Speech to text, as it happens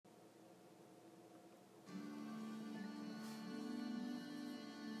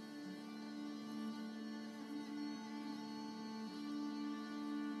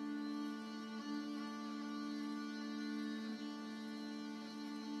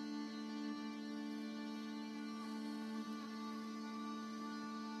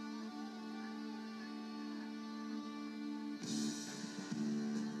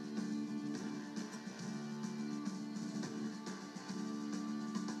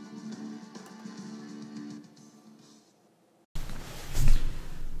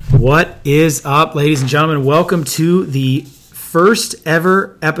What is up, ladies and gentlemen? Welcome to the first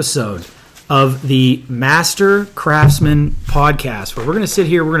ever episode of the Master Craftsman podcast, where we're going to sit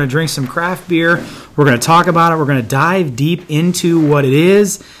here, we're going to drink some craft beer, we're going to talk about it, we're going to dive deep into what it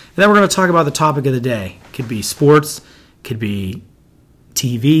is, and then we're going to talk about the topic of the day. It could be sports, it could be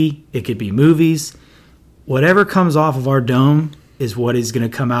TV, it could be movies. Whatever comes off of our dome is what is going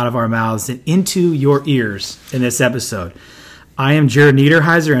to come out of our mouths and into your ears in this episode. I am Jared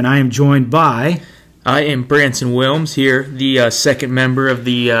Niederheiser, and I am joined by... I am Branson Wilms here, the second member of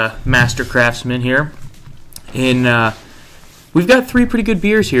the Master Craftsman here. And we've got three pretty good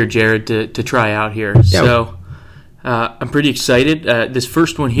beers here, Jared, to try out here. Yeah. So I'm pretty excited. This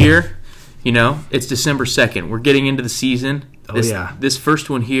first one here, it's December 2nd. We're getting into the season. This first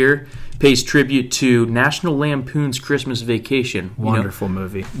one here pays tribute to National Lampoon's Christmas Vacation. Wonderful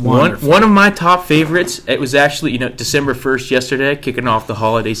movie. One of my top favorites. It was actually, December 1st yesterday, kicking off the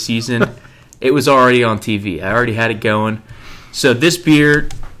holiday season. It was already on TV. I already had it going. So this beer,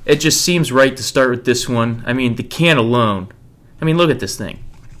 it just seems right to start with this one. I mean, the can alone. I mean, look at this thing.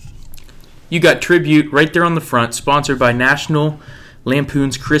 You got tribute right there on the front, sponsored by National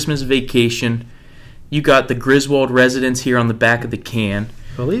Lampoon's Christmas Vacation. You got the Griswold residence here on the back of the can.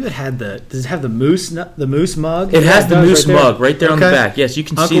 I believe it had does it have the moose mug? It has the moose mug right there on the back. Yes, you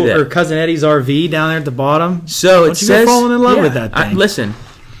can see that. Or Cousin Eddie's RV down there at the bottom. So it says, falling in love with that thing.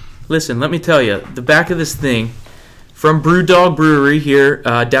 Listen, let me tell you, the back of this thing, from Brewdog Brewery here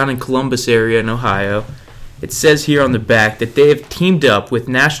down in Columbus area in Ohio, it says here on the back that they have teamed up with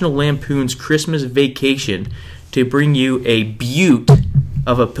National Lampoon's Christmas Vacation to bring you a beaut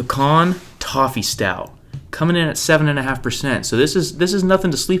of a pecan toffee stout, coming in at 7.5%. So this is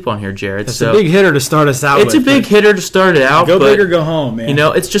nothing to sleep on here, Jared. It's a big hitter to start us out with. It's a big hitter to start it out. Go big or go home, man.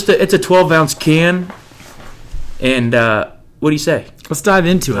 It's a 12-ounce can. And what do you say? Let's dive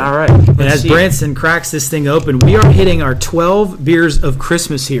into it. All right. And as Branson cracks this thing open, we are hitting our 12 beers of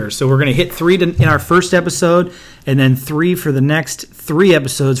Christmas here. So we're going to hit 3 in our first episode, and then 3 for the next 3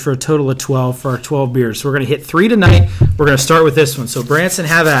 episodes for a total of 12 for our 12 beers. So we're going to hit 3 tonight. We're going to start with this one. So Branson,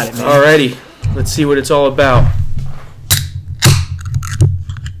 have at it, man. All righty. Let's see what it's all about.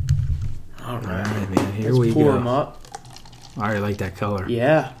 All right, man. Here Let's we pour go. them up. I already like that color.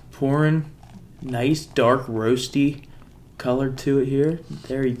 Yeah. Pouring nice, dark, roasty color to it here.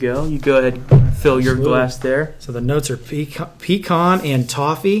 There you go. You go ahead and fill your glass there. So the notes are pecan and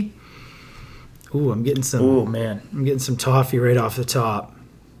toffee. Ooh, I'm getting some. Oh man, I'm getting some toffee right off the top.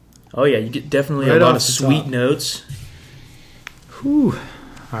 Oh yeah, you get definitely a lot of sweet notes. Whew.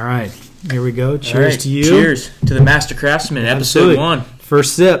 All right, here we go. Cheers to you. Cheers to the Master Craftsman, episode 1.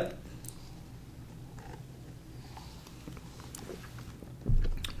 First sip.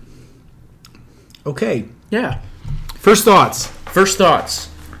 Okay. Yeah. First thoughts.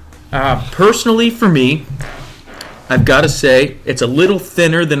 Personally, for me, I've got to say it's a little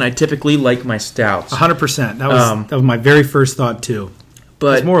thinner than I typically like my stouts. 100%. That was my very first thought too.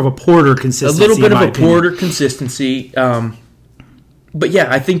 But it's more of a porter consistency. A little bit of a porter consistency. But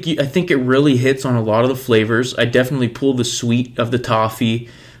yeah, I think it really hits on a lot of the flavors. I definitely pull the sweet of the toffee,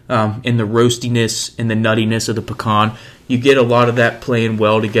 and the roastiness and the nuttiness of the pecan. You get a lot of that playing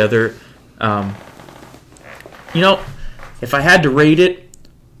well together. If I had to rate it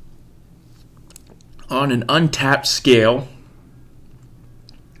on an untapped scale,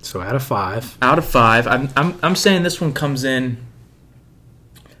 so out of 5, I'm saying this one comes in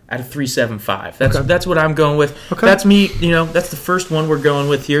at a 3.75. That's what I'm going with. Okay. That's me. That's the first one we're going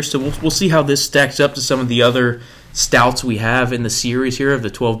with here. So we'll see how this stacks up to some of the other stouts we have in the series here of the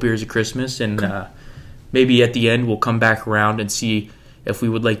 12 Beers of Christmas, and maybe at the end we'll come back around and see if we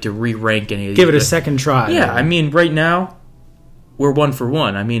would like to re-rank any of these. Give it a second try. Yeah, I mean, right now, we're 1 for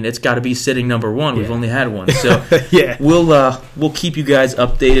 1. I mean, it's got to be sitting number 1. We've only had one. So yeah. We'll keep you guys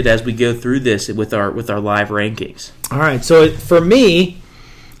updated as we go through this with our live rankings. All right, so for me,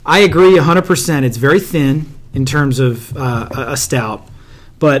 I agree 100%. It's very thin in terms of a stout,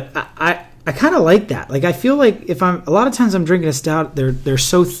 but I kind of like that. Like, I feel like a lot of times I'm drinking a stout, they're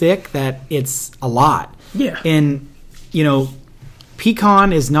so thick that it's a lot. Yeah. And,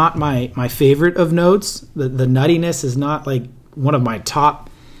 pecan is not my favorite of notes. The nuttiness is not like one of my top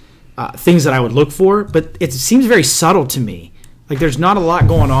things that I would look for, but it seems very subtle to me. Like, there's not a lot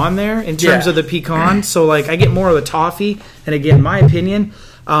going on there in terms of the pecan. So, like, I get more of the toffee, and again, my opinion.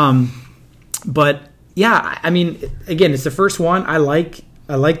 But yeah, I mean, again, it's the first one. I like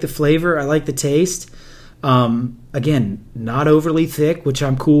the flavor. I like the taste. Again, not overly thick, which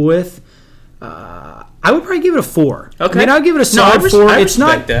I'm cool with. I would probably give it a 4. Okay. I mean, I'll give it a solid 4. I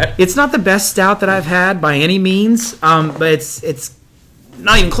respect that. It's not the best stout that I've had by any means, but it's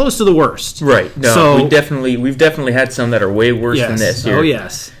not even close to the worst. Right. No, so we've definitely had some that are way worse than this here. Oh,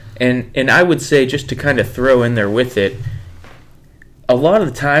 yes. And I would say, just to kind of throw in there with it, a lot of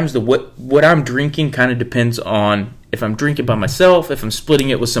the times what I'm drinking kind of depends on if I'm drinking by myself, if I'm splitting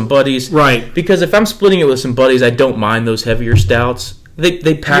it with some buddies. Right. Because if I'm splitting it with some buddies, I don't mind those heavier stouts.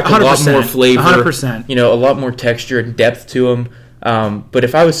 They pack 100%, a lot more flavor, 100%. A lot more texture and depth to them. But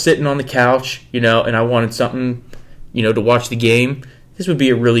if I was sitting on the couch, and I wanted something, to watch the game, this would be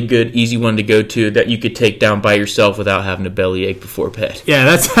a really good, easy one to go to that you could take down by yourself without having a bellyache before bed. Yeah,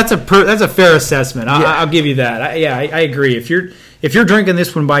 that's a fair assessment. I'll give you that. I agree. If you're drinking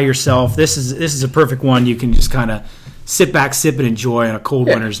this one by yourself, this is a perfect one. You can just kind of sit back, sip, and enjoy on a cold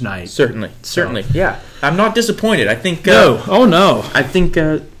winter's night. Certainly. Yeah, I'm not disappointed. I think. No. Oh no. I think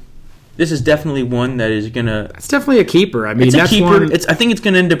this is definitely one that is gonna. It's definitely a keeper. I mean, it's that's a keeper. One. I think it's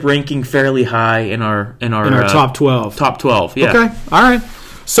gonna end up ranking fairly high in our top 12. Top 12. Yeah. Okay. All right.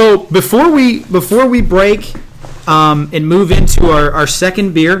 So before we break and move into our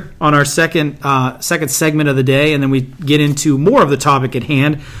second beer on our second segment of the day, and then we get into more of the topic at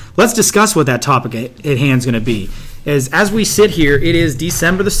hand, let's discuss what that topic at hand is going to be. As we sit here, it is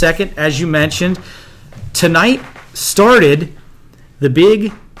December the 2nd, as you mentioned. Tonight started the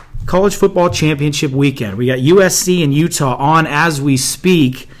big college football championship weekend. We got USC and Utah on as we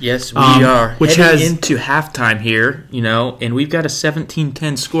speak. Yes, we are. Which heading into halftime here, and we've got a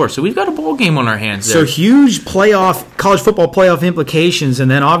 17-10 score. So we've got a ball game on our hands there. So huge college football playoff implications.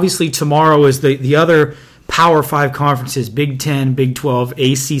 And then obviously tomorrow is the other Power 5 conferences, Big 10, Big 12,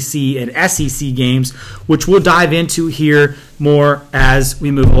 ACC, and SEC games, which we'll dive into here more as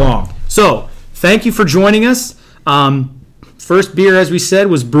we move along. So thank you for joining us. First beer, as we said,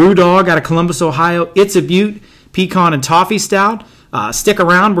 was Brewdog out of Columbus, Ohio. It's a Butte Pecan and Toffee Stout. Stick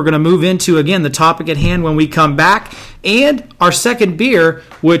around. We're going to move into, again, the topic at hand when we come back. And our second beer,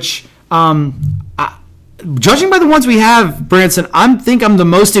 which, judging by the ones we have, Branson, I think I'm the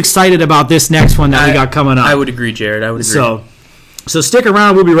most excited about this next one that we got coming up. I would agree, Jared. I would agree. So stick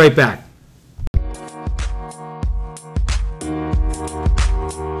around. We'll be right back.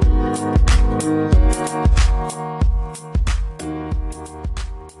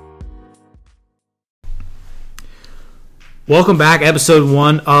 Welcome back, episode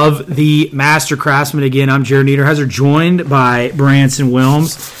 1 of the Master Craftsman. Again, I'm Jared Niederhauser, joined by Branson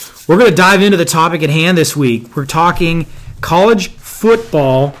Wilms. We're going to dive into the topic at hand this week. We're talking college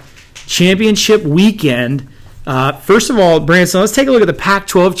football championship weekend. First of all, Branson, let's take a look at the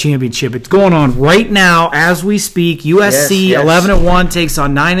Pac-12 championship. It's going on right now as we speak. USC 11-1 takes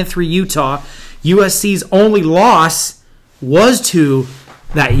on 9-3 Utah. USC's only loss was to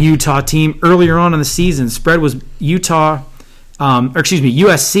that Utah team earlier on in the season. Spread was USC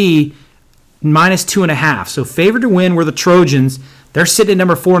minus 2.5. So favored to win were the Trojans. They're sitting at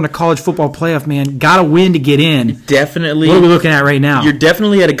number 4 in the college football playoff, man. Got to win to get in. Definitely. What are we looking at right now? You're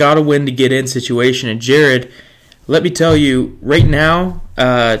definitely at a got to win to get in situation. And Jared, let me tell you, right now, we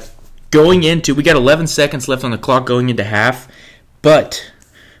got 11 seconds left on the clock going into half, but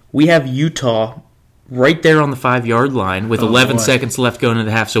we have Utah right there on the 5-yard line with 11 seconds left going into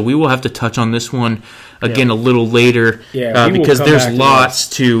the half. So we will have to touch on this one again a little later because there's lots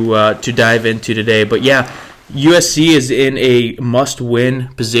to dive into today. But yeah, USC is in a must-win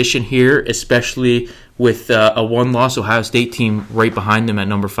position here, especially with a one-loss Ohio State team right behind them at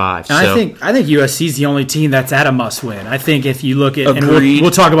number 5. So, I think USC is the only team that's at a must-win. I think if you look at, and Agreed.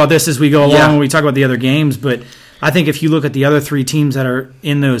 we'll talk about this as we go along when we talk about the other games, but I think if you look at the other 3 teams that are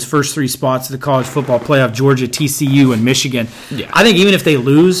in those first 3 spots of the college football playoff, Georgia, TCU, and Michigan, I think even if they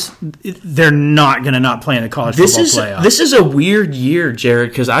lose, they're not going to not play in the college football playoff. This is a weird year, Jared,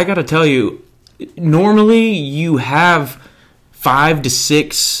 because I got to tell you, normally you have 5 to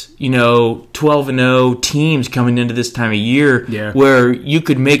 6, 12-0 teams coming into this time of year where you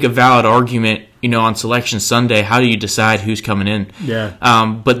could make a valid argument, on Selection Sunday. How do you decide who's coming in?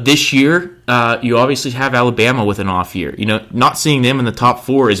 But this year, you obviously have Alabama with an off year. Not seeing them in the top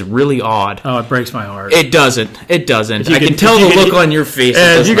 4 is really odd. Oh, it breaks my heart. It doesn't. I can tell the look on your face.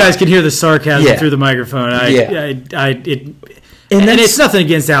 If you guys can hear the sarcasm through the microphone, and it's nothing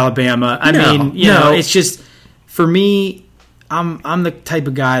against Alabama. It's just, for me, I'm the type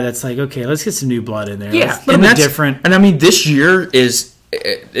of guy that's like, okay, let's get some new blood in there. Yeah, a little bit different. And I mean, this year is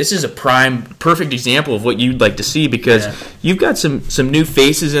a perfect example of what you'd like to see because you've got some new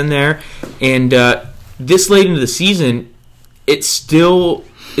faces in there, and this late into the season, it still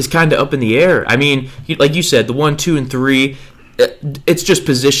is kind of up in the air. I mean, like you said, the 1, 2, and 3, it's just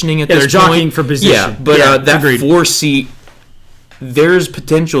positioning at this point. They're jockeying for position. Yeah, but that 4 seat, there's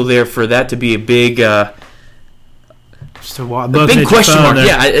potential there for that to be a big Big question mark.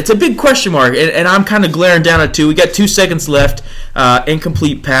 Yeah, it's a big question mark, and I'm kind of glaring down at 2. We got 2 seconds left.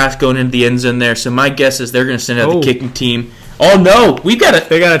 Incomplete pass going into the end zone there. So my guess is they're going to send out the kicking team. Oh no, they got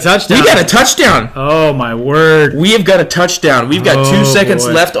a touchdown. We got a touchdown. Oh my word. We have got a touchdown. We've got 2 seconds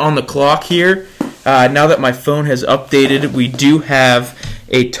left on the clock here. Now that my phone has updated, we do have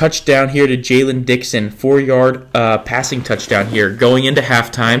a touchdown here to Jalen Dixon, 4-yard passing touchdown here going into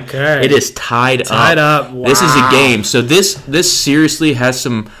halftime. Okay. It is tied up. Wow. This is a game. So this seriously has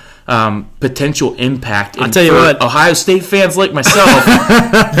some potential impact. I'll tell you what, Ohio State fans like myself,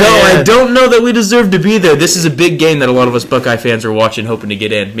 though I don't know that we deserve to be there. This is a big game that a lot of us Buckeye fans are watching, hoping to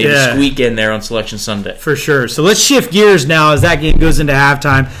get in. Maybe squeak in there on Selection Sunday. For sure. So let's shift gears now as that game goes into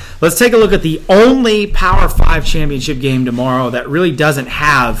halftime. Let's take a look at the only Power 5 championship game tomorrow that really doesn't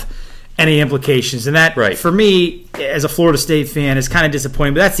have any implications. And that, for me, as a Florida State fan, is kind of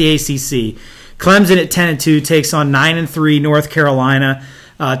disappointing. But that's the ACC. Clemson at 10-2 takes on 9-3 North Carolina.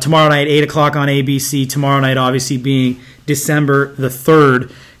 Tomorrow night, 8 o'clock on ABC. Tomorrow night, obviously, being December the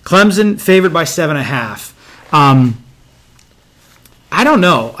 3rd. Clemson favored by 7.5. I don't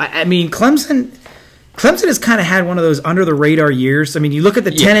know. I mean, Clemson has kind of had one of those under-the-radar years. I mean, you look at the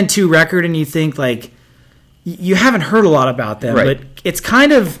 10-2 record and you think, like, you haven't heard a lot about them. But it's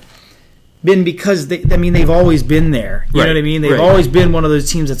kind of been because, they've always been there. You know what I mean? They've always been one of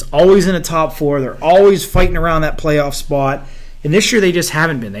those teams that's always in the top 4. They're always fighting around that playoff spot. And this year they just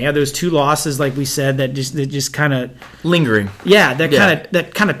haven't been. They had those 2 losses, like we said, that just kind of lingering. Yeah,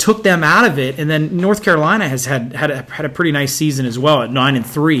 that kind of took them out of it. And then North Carolina has had a pretty nice season as well at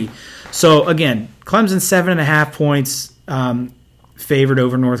 9-3. So again, Clemson 7.5 points favored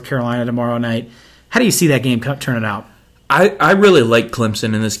over North Carolina tomorrow night. How do you see that game turning out? I really like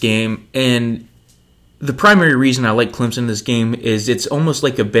Clemson in this game, and the primary reason I like Clemson in this game is it's almost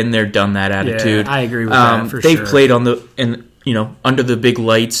like a been there, done that attitude. Yeah, I agree with that for they've sure. They've played under the big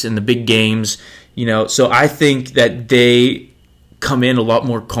lights and the big games, so I think that they come in a lot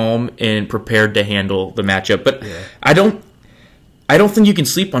more calm and prepared to handle the matchup. But I don't think you can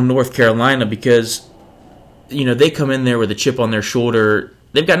sleep on North Carolina because they come in there with a chip on their shoulder.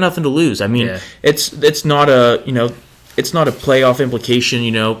 They've got nothing to lose. I mean, it's not a playoff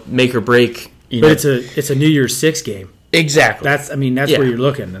implication, make or break. But it's a New Year's Six game. Exactly. That's where you're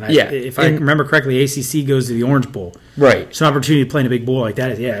looking. And if I remember correctly, ACC goes to the Orange Bowl. Right. It's an opportunity to play in a big bowl like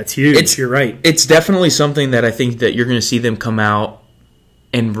that. Yeah, it's huge. You're right. It's definitely something that I think that you're going to see them come out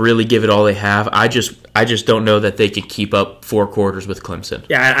and really give it all they have. I just don't know that they can keep up 4 quarters with Clemson.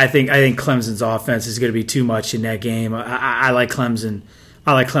 Yeah, I think Clemson's offense is going to be too much in that game. I like Clemson.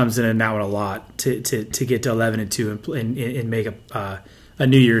 I like Clemson in that one a lot to get to 11-2 and make a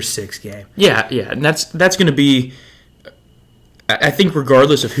New Year's Six game. Yeah, and that's going to be. I think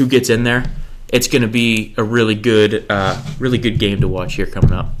regardless of who gets in there, it's going to be a really good game to watch here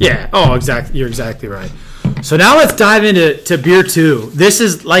coming up. Yeah. Oh, exactly. You're exactly right. So now let's dive into beer 2. This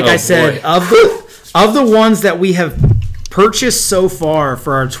is, like I said, of the ones that we have purchased so far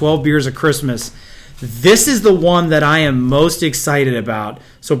for our 12 beers of Christmas, this is the one that I am most excited about.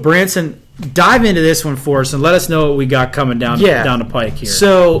 So Branson, dive into this one for us and let us know what we got coming down the pike here.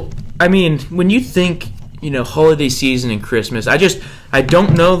 So, I mean, when you think, holiday season and Christmas, I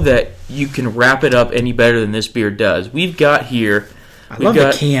don't know that you can wrap it up any better than this beer does. We've got here. I love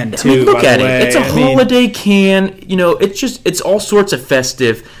the can too. I mean, look at it. It's a holiday can. It's all sorts of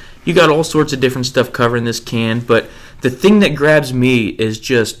festive. You got all sorts of different stuff covering this can, but the thing that grabs me is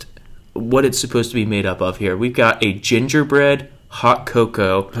just what it's supposed to be made up of here. We've got a gingerbread hot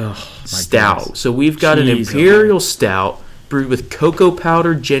cocoa stout. Goodness. So we've got an imperial stout brewed with cocoa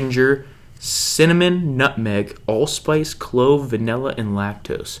powder, ginger, cinnamon, nutmeg, allspice, clove, vanilla, and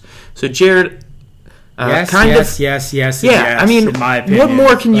lactose. So, Jared, yes. Yeah, I mean, in my opinion, what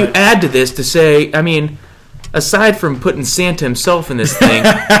more can you add to this to say? I mean, aside from putting Santa himself in this thing,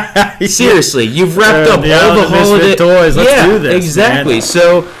 seriously, you've wrapped up all the holiday toys. Let's do this. Exactly. Man.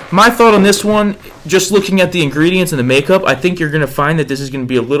 So, my thought on this one, just looking at the ingredients and the makeup, I think you're going to find that this is going to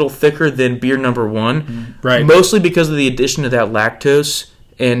be a little thicker than beer number 1. Right. Mostly because of the addition of that lactose.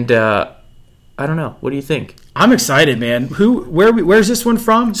 And I don't know. What do you think? I'm excited, man. Where's this one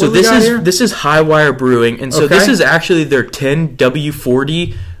from? So this is Highwire Brewing, and so this is actually their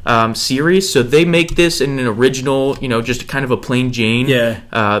 10W40 series. So they make this in an original, just kind of a plain Jane.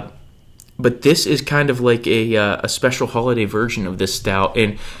 Yeah. But this is kind of like a special holiday version of this stout,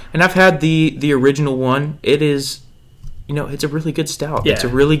 and I've had the original one. It is, it's a really good stout. Yeah. It's a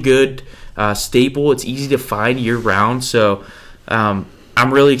really good staple. It's easy to find year round. So.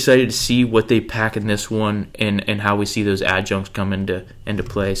 I'm really excited to see what they pack in this one and how we see those adjuncts come into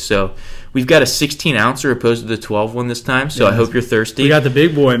play. So we've got a 16-ouncer opposed to the 12 one this time. So I hope you're thirsty. We got the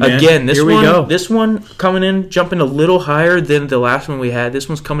big boy, man. Again, Here we go. This one coming in, jumping a little higher than the last one we had. This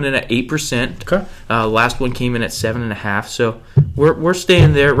one's coming in at 8%. Okay. Last one came in at 7.5%. So we're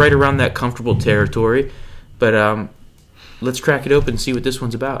staying there, right around that comfortable territory. But let's crack it open and see what this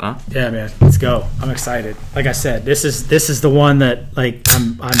one's about, huh? Yeah, man. Let's go. I'm excited. Like I said, this is the one that like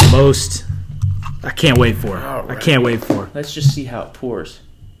I'm most. I can't wait for. Right. I can't wait for. Let's just see how it pours.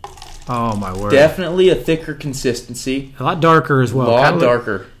 Oh my word! Definitely a thicker consistency. A lot darker as well. A lot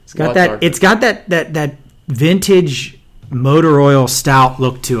darker. It's got that. Darker. It's got that vintage motor oil stout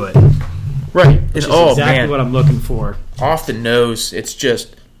look to it. Right. Which is exactly what I'm looking for. Off the nose, it's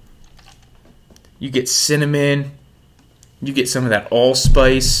just you get cinnamon. You get some of that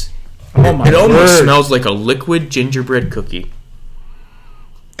allspice. Oh my It almost word. smells like a liquid gingerbread cookie.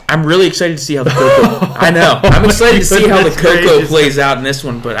 I'm really excited to see how the cocoa. I know. I'm excited to see how the cocoa plays out in this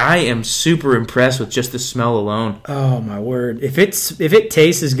one, but I am super impressed with just the smell alone. Oh my word! If it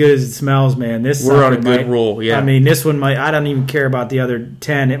tastes as good as it smells, man, we're on a good roll. Yeah. I mean, this one might. I don't even care about the other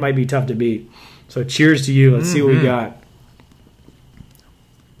 10. It might be tough to beat. So cheers to you. Let's see what we got.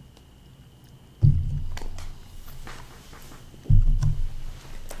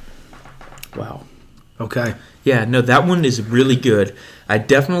 Wow. Okay. Yeah, no, that one is really good. I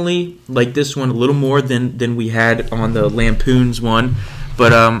definitely like this one a little more than we had on the Lampoons one.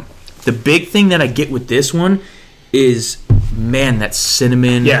 But the big thing that I get with this one is, man, that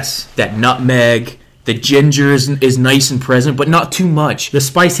cinnamon, yes, that nutmeg, the ginger is nice and present, but not too much. The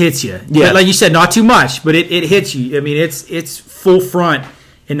spice hits you. Yeah. But like you said, not too much, but it hits you. I mean, it's full front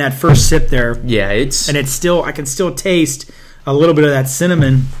in that first sip there. Yeah, I can still taste a little bit of that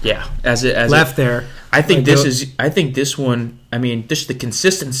cinnamon. Yeah, as left there. I think this one. I mean, just the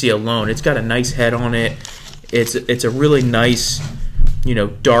consistency alone. It's got a nice head on it. It's a really nice,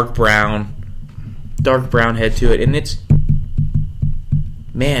 dark brown head to it, and it's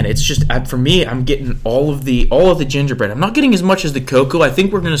just for me. I'm getting all of the gingerbread. I'm not getting as much as the cocoa. I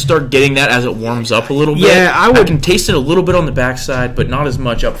think we're going to start getting that as it warms up a little bit. Yeah, I can taste it a little bit on the backside, but not as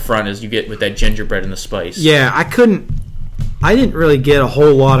much up front as you get with that gingerbread and the spice. Yeah, I didn't really get a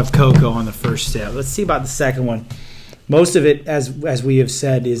whole lot of cocoa on the first sip. Let's see about the second one. Most of it, as we have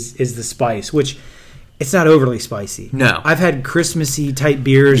said, is the spice, which it's not overly spicy. No. I've had Christmassy type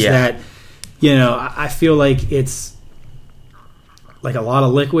beers that, I feel like it's like a lot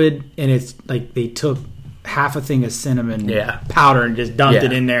of liquid, and it's like they took half a thing of cinnamon powder and just dumped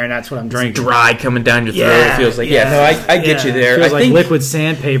it in there, and that's what I'm drinking. It's dry coming down your throat. It feels like, I get you there. It feels like liquid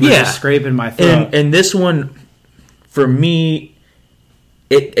sandpaper just scraping my throat. And this one, for me,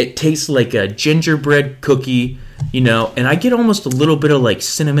 it tastes like a gingerbread cookie, and I get almost a little bit of like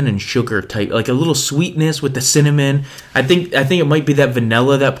cinnamon and sugar type, like a little sweetness with the cinnamon. I think it might be that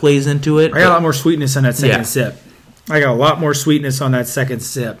vanilla that plays into it. I got a lot more sweetness on that second sip. I got a lot more sweetness on that second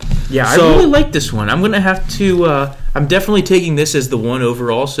sip. Yeah, I really like this one. I'm going to have to... I'm definitely taking this as the one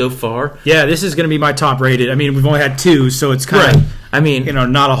overall so far. Yeah, this is going to be my top rated. I mean, we've only had two, so it's kind of... I mean...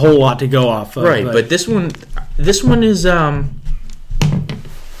 not a whole lot to go off of. Right, but this one is...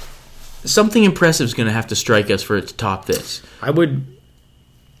 something impressive is going to have to strike us for it to top this. I would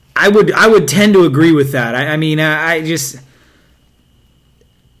tend to agree with that. I just...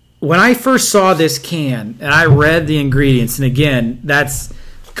 When I first saw this can and I read the ingredients, and again, that's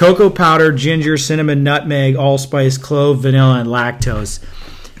cocoa powder, ginger, cinnamon, nutmeg, allspice, clove, vanilla, and lactose.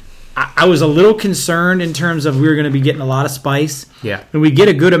 I was a little concerned in terms of we were going to be getting a lot of spice. Yeah. And we get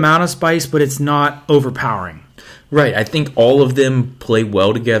a good amount of spice, but it's not overpowering. Right. I think all of them play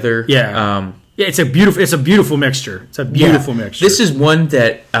well together. Yeah. It's a beautiful mixture. It's a beautiful mixture. This is one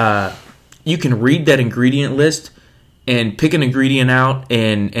that you can read that ingredient list and pick an ingredient out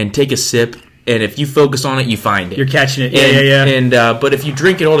and take a sip, and if you focus on it, you find it. You're catching it. And but if you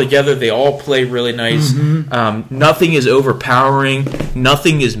drink it all together, they all play really nice. Mm-hmm. Nothing is overpowering.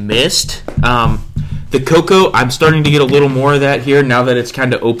 Nothing is missed. The cocoa, I'm starting to get a little more of that here now that it's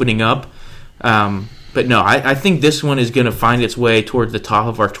kind of opening up. But no, I think this one is going to find its way toward the top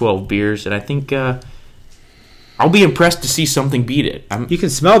of our 12 beers, and I think I'll be impressed to see something beat it. You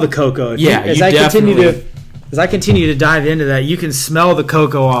can smell the cocoa. As I continue to dive into that, you can smell the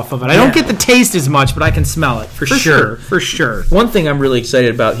cocoa off of it. I don't get the taste as much, but I can smell it for sure. For sure. One thing I'm really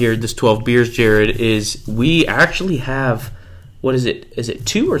excited about here, this 12 beers, Jared, is we actually have, what is it? Is it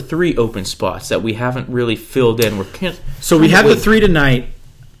 2 or 3 open spots that we haven't really filled in? So we have the 3 tonight.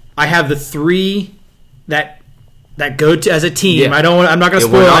 I have the 3 that go to as a team. Yeah. I'm not going to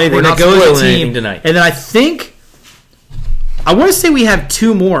spoil anything. That goes as a team tonight. And then I think I want to say we have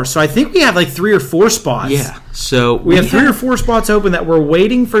 2 more, so I think we have like 3 or 4 spots. Yeah. So we have 3 or 4 spots open that we're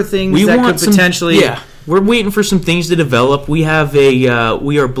waiting for things that could potentially. Yeah. We're waiting for some things to develop. We have we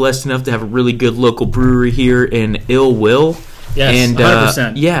are blessed enough to have a really good local brewery here in Ill Will. Yes, and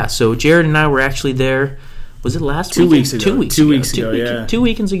 100%. Yeah. So Jared and I were actually there. Was it last 2 weekend? weeks ago? 2 weeks. 2 weeks ago. Yeah. 2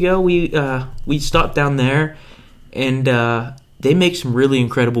 weekends ago, we stopped down there, and they make some really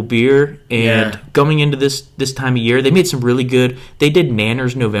incredible beer. And going into this time of year, they made some really good. They did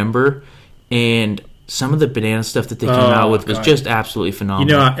Nanners November, and some of the banana stuff that they came out with was just absolutely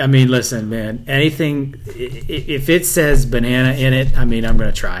phenomenal. I mean, listen, man. Anything if it says banana in it, I mean, I'm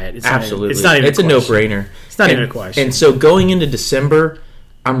going to try it. Absolutely, it's not even. It's a no-brainer. It's not even a question. And so going into December,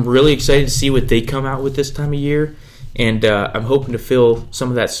 I'm really excited to see what they come out with this time of year, and I'm hoping to fill some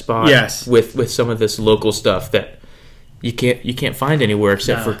of that spot with some of this local stuff that you can't find anywhere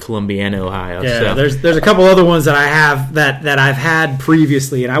except for Columbiana, Ohio. Yeah, so. there's a couple other ones that I have that I've had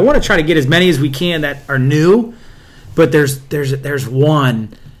previously, and I want to try to get as many as we can that are new. But there's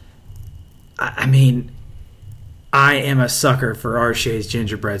one. I mean, I am a sucker for Arche's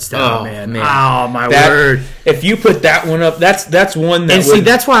gingerbread stout, man. Oh my word! If you put that one up, that's one that. And see,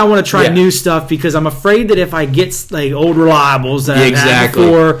 that's why I want to try new stuff, because I'm afraid that if I get like old reliables that I've had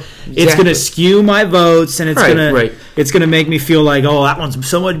before, it's going to skew my votes, and it's gonna make me feel like, oh, that one's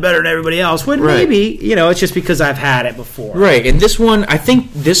so much better than everybody else. When maybe it's just because I've had it before. Right, and this one, I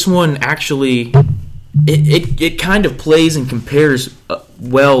think this one actually. It kind of plays and compares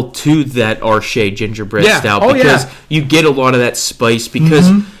well to that Arche gingerbread stout, because you get a lot of that spice,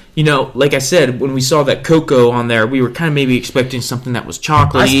 because like I said, when we saw that cocoa on there, we were kind of maybe expecting something that was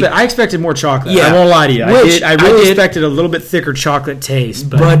chocolatey. I expected more chocolate. I won't lie to you. I really expected a little bit thicker chocolate taste,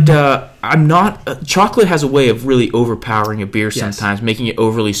 but I'm not. Chocolate has a way of really overpowering a beer sometimes, making it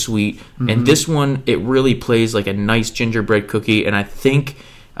overly sweet. And this one, it really plays like a nice gingerbread cookie, and I think.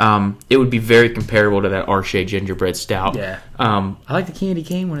 It would be very comparable to that Arche gingerbread stout. Yeah, I like the candy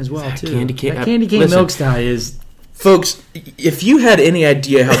cane one as well too. Candy cane milk stout is. Folks, if you had any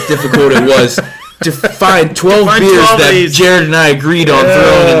idea how difficult it was to find 12 beers that Jared and I agreed on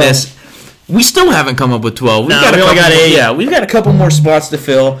throwing in this, we still haven't come up with 12. We only got 8. Yeah, we've got a couple more spots to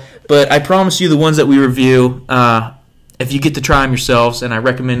fill, but I promise you, the ones that we review, if you get to try them yourselves, and I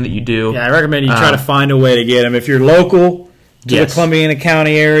recommend that you do. Yeah, I recommend you try to find a way to get them. If you're local to the Columbiana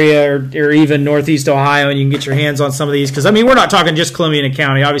County area, or even Northeast Ohio, and you can get your hands on some of these. Because, I mean, we're not talking just Columbiana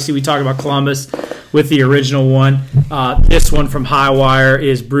County. Obviously, we talk about Columbus with the original one. This one from Highwire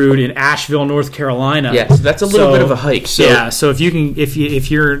is brewed in Asheville, North Carolina. Yeah, so that's a little bit of a hike. So. So if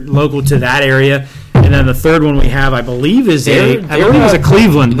you're local to that area. And then the third one we have, I believe, is a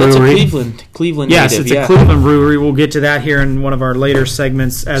Cleveland brewery. That's a Cleveland yes, native, it's a Cleveland brewery. We'll get to that here in one of our later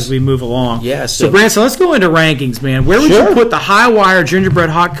segments as we move along. Yeah. So Branson, let's go into rankings, man. Where would you put the Highwire Gingerbread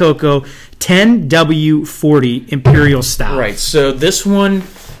Hot Cocoa 10W40 Imperial Stout? Right. So this one,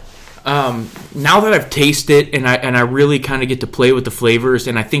 now that I've tasted it and I really kind of get to play with the flavors,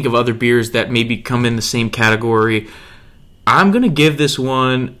 and I think of other beers that maybe come in the same category, I'm gonna give this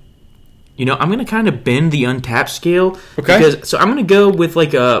one. I'm going to kind of bend the Untapped scale. Okay. So I'm going to go with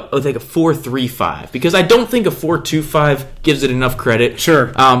like a 4.35, because I don't think a 4.25 gives it enough credit. Sure.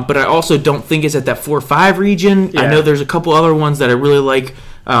 But I also don't think it's at that 4.5 region. Yeah. I know there's a couple other ones that I really like.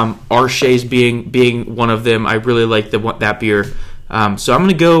 Arche's being one of them. I really like that beer. So I'm going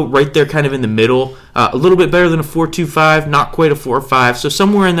to go right there, kind of in the middle. A little bit better than a 4.25, not quite a 4.5. So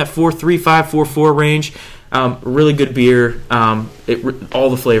somewhere in that 4.35, 4.4 range. Really good beer. All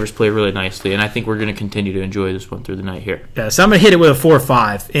the flavors play really nicely, and I think we're going to continue to enjoy this one through the night here. Yeah, so I'm going to hit it with a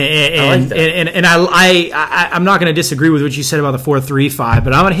 4.5, and I'm not going to disagree with what you said about the 4.35,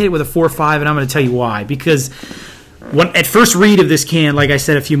 but I'm going to hit it with a 4.5, and I'm going to tell you why. Because at first read of this can, like I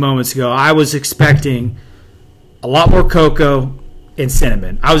said a few moments ago, I was expecting a lot more cocoa and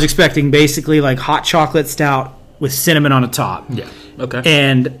cinnamon. I was expecting basically like hot chocolate stout with cinnamon on the top. Yeah. Okay.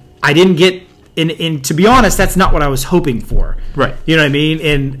 And I didn't get. And to be honest, that's not what I was hoping for. Right. You know what I mean?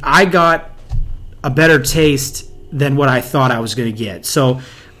 And I got a better taste than what I thought I was going to get. So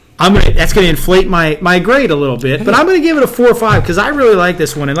that's going to inflate my grade a little bit. But I'm going to give it a 4.5 because I really like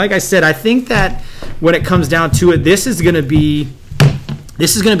this one. And like I said, I think that when it comes down to it, this is going to be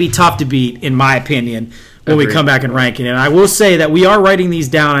tough to beat, in my opinion, when we come back and rank it. And I will say that we are writing these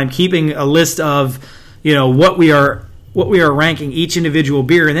down. I'm keeping a list of what we are ranking each individual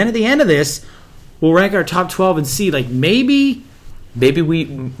beer. And then at the end of this, we'll rank our top 12 and see, like, maybe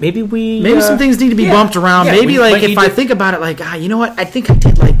some things need to be bumped around. Yeah, maybe like if I think about it, like, you know what? I think I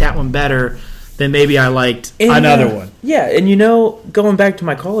did like that one better than maybe I liked another one. Yeah, and going back to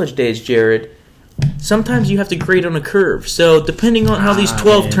my college days, Jared, sometimes you have to grade on a curve. So depending on how these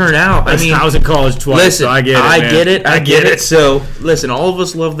 12 turn out, I was in college twice, listen, so I get it. I get it. So listen, all of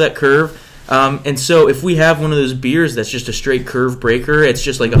us love that curve. And so if we have one of those beers that's just a straight curve breaker, it's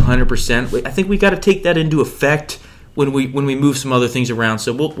just like 100%. I think we got to take that into effect when we move some other things around.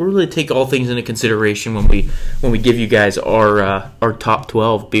 So we'll really take all things into consideration when we give you guys our top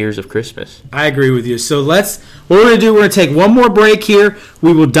 12 beers of Christmas. I agree with you. So what we're going to do, we're going to take one more break here.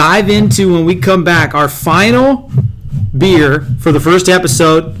 We will dive into, when we come back, our final beer for the first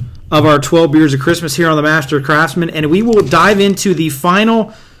episode of our 12 Beers of Christmas here on the Master Craftsman, and we will dive into the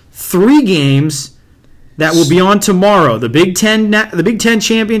final 3 games that will be on tomorrow: the Big Ten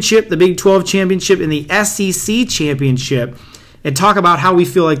championship, the Big 12 championship, and the SEC championship, and talk about how we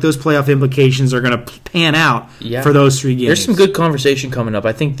feel like those playoff implications are going to pan out for those 3 games. There's some good conversation coming up.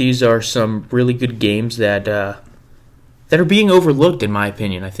 I think these are some really good games that are being overlooked, in my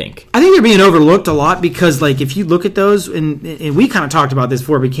opinion. I think they're being overlooked a lot because, like, if you look at those, and we kind of talked about this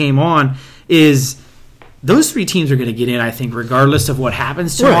before we came on, is those 3 teams are going to get in, I think, regardless of what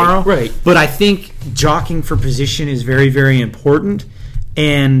happens tomorrow. Right. But I think jockeying for position is very, very important.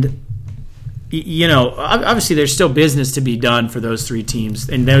 And, obviously there's still business to be done for those 3 teams,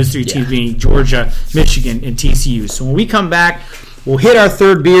 and those 3 teams being Georgia, Michigan, and TCU. So when we come back, we'll hit our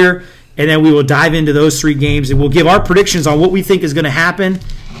 3rd beer, and then we will dive into those 3 games, and we'll give our predictions on what we think is going to happen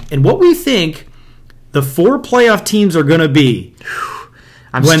and what we think the 4 playoff teams are going to be.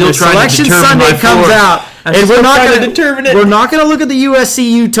 When the Selection Sunday comes out, and we're not going to determine it. We're not going to look at the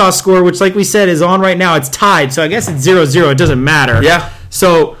USC-Utah score, which, like we said, is on right now. It's tied, so I guess it's 0-0. It doesn't matter. Yeah.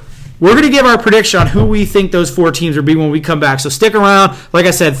 So we're going to give our prediction on who we think those 4 teams will be when we come back. So stick around. Like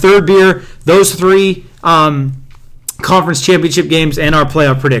I said, 3rd beer, those 3 conference championship games, and our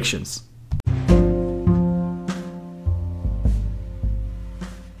playoff predictions.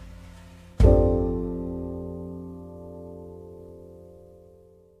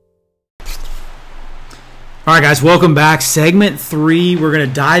 All right, guys, welcome back. Segment 3. We're going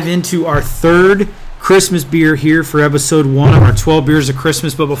to dive into our 3rd Christmas beer here for episode 1 of our 12 Beers of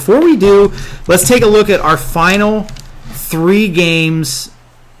Christmas. But before we do, let's take a look at our final 3 games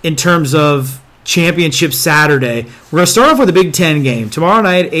in terms of Championship Saturday. We're going to start off with the Big Ten game. Tomorrow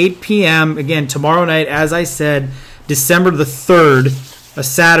night, 8 p.m. Again, tomorrow night, as I said, December the 3rd, a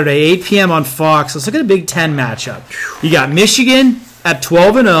Saturday, 8 p.m. on Fox. Let's look at a Big Ten matchup. You got Michigan at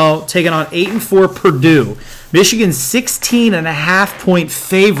 12-0, taking on 8-4 Purdue. Michigan's 16.5-point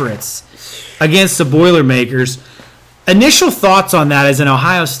favorites against the Boilermakers. Initial thoughts on that as an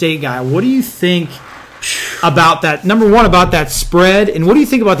Ohio State guy. What do you think about that? Number one, about that spread, and what do you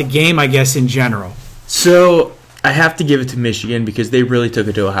think about the game, I guess, in general? So I have to give it to Michigan because they really took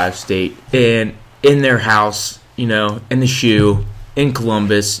it to Ohio State. And in their house, in the shoe, in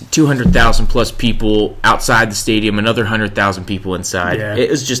Columbus, 200,000 plus people outside the stadium, another 100,000 people inside. Yeah. It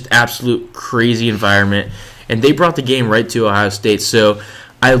was just absolute crazy environment, and they brought the game right to Ohio State. So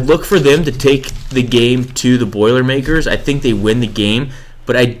I look for them to take the game to the Boilermakers. I think they win the game,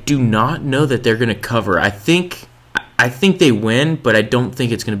 but I do not know that they're going to cover. I think they win, but I don't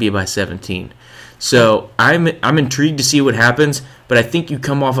think it's going to be by 17. So I'm intrigued to see what happens, but I think you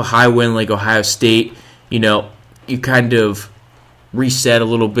come off a high win like Ohio State, you kind of reset a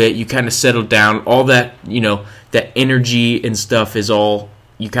little bit, you kind of settle down, all that, that energy and stuff is all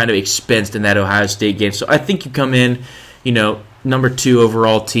you kind of expensed in that Ohio State game. So I think you come in, number 2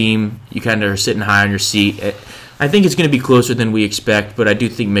 overall team, you kind of are sitting high on your seat. I think it's going to be closer than we expect, but I do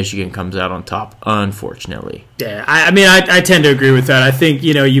think Michigan comes out on top, unfortunately. Yeah, I tend to agree with that. I think,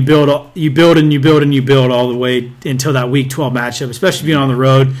 you build all the way until that Week 12 matchup, especially being on the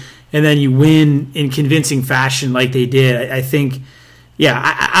road, and then you win in convincing fashion like they did. I think,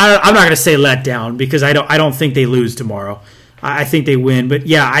 I'm not going to say let down because I don't think they lose tomorrow. I think they win, but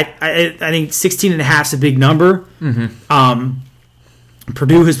I think 16.5 is a big number. Mm-hmm.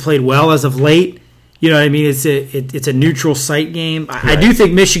 Purdue has played well as of late. You know what I mean? It's a neutral site game. Right. I do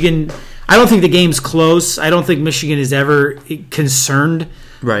think Michigan. I don't think the game's close. I don't think Michigan is ever concerned.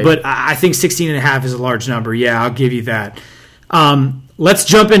 Right. But I think 16.5 is a large number. Yeah, I'll give you that. Let's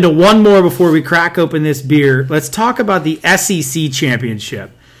jump into one more before we crack open this beer. Let's talk about the SEC championship.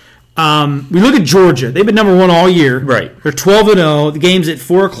 We look at Georgia. They've been number 1 all year. Right. They're 12-0. The game's at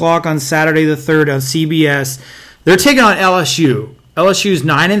 4 o'clock on Saturday the 3rd on CBS. They're taking on LSU. LSU's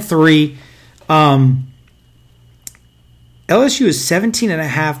 9-3. LSU is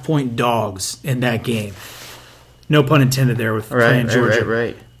 17.5-point dogs in that game. No pun intended there with playing Georgia.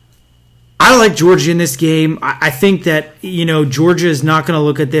 Right. I like Georgia in this game. I think that, Georgia is not going to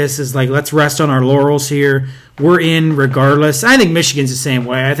look at this as like, let's rest on our laurels here. We're in regardless. I think Michigan's the same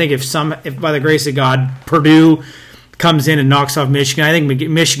way. I think if by the grace of God, Purdue comes in and knocks off Michigan, I think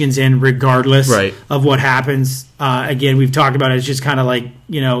Michigan's in regardless of what happens. Again, we've talked about it. It's just kind of like,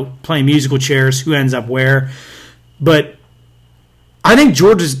 playing musical chairs, who ends up where. But I think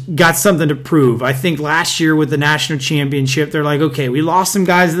Georgia's got something to prove. I think last year with the national championship, they're like, okay, we lost some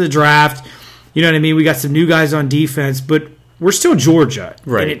guys in the draft. You know what I mean? We got some new guys on defense, but we're still Georgia.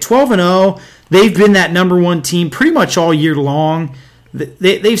 Right. And at 12-0, they've been that number one team pretty much all year long.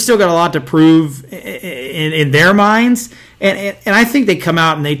 They've still got a lot to prove in their minds. And I think they come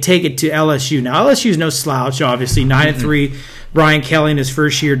out and they take it to LSU. Now, LSU's no slouch, obviously. 9-3, Brian Kelly in his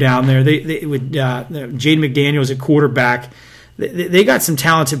first year down there. They with Jaden McDaniels at quarterback. They got some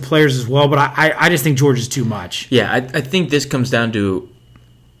talented players as well, but I just think Georgia's too much. Yeah, I think this comes down to,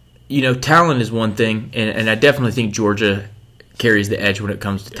 talent is one thing, and I definitely think Georgia carries the edge when it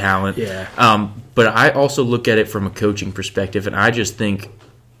comes to talent. Yeah. But I also look at it from a coaching perspective, and I just think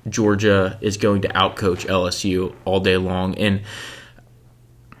Georgia is going to outcoach LSU all day long. And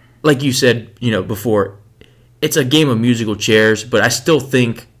like you said, before, it's a game of musical chairs, but I still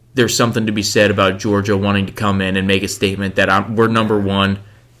think there's something to be said about Georgia wanting to come in and make a statement that we're number one.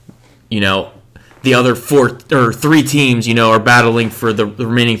 The other three teams, are battling for the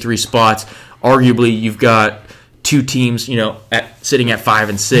remaining three spots. Arguably, you've got two teams, sitting at 5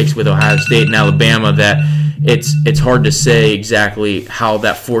 and 6 with Ohio State and Alabama. That it's hard to say exactly how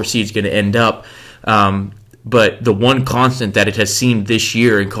that 4 seed is going to end up. But the one constant that it has seemed this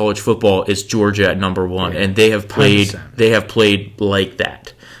year in college football is Georgia at number one, and they have played 100%. They have played like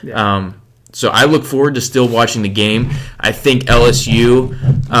that. Yeah. So I look forward to still watching the game. I think LSU,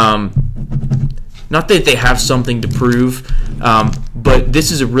 not that they have something to prove, but this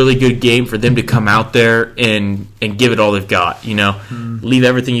is a really good game for them to come out there and give it all they've got. Leave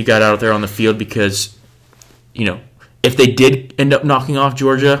everything you got out there on the field because, if they did end up knocking off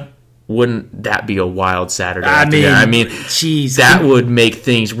Georgia, wouldn't that be a wild Saturday? Geez, that would make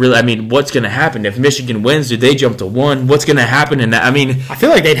things really. What's going to happen if Michigan wins? Do they jump to 1? What's going to happen in that? I feel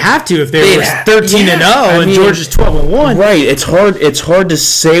like they'd have to if they were 13-0 and Georgia's 12-1. Right. It's hard to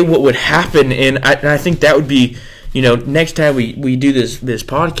say what would happen, and I think that would be. Next time we do this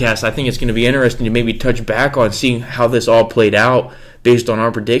podcast, I think it's going to be interesting to maybe touch back on seeing how this all played out based on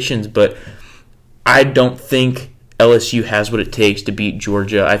our predictions. But I don't think LSU has what it takes to beat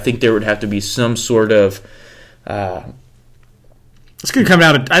Georgia. I think there would have to be some sort of. It's going to come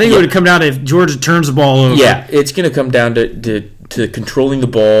down to. I think it would come down to if Georgia turns the ball over. Yeah, it's going to come down to controlling the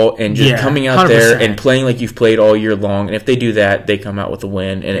ball and just coming out 100%. There and playing like you've played all year long. And if they do that, they come out with a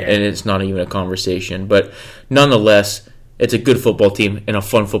win, and it's not even a conversation. But nonetheless, it's a good football team and a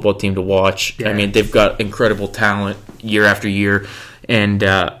fun football team to watch. Yeah. They've got incredible talent year after year, and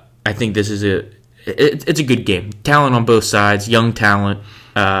I think this is it's a good game. Talent on both sides, young talent.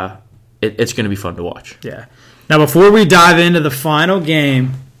 It's going to be fun to watch. Yeah. Now, before we dive into the final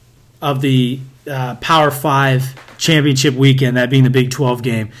game of the Power 5 championship weekend, that being the Big 12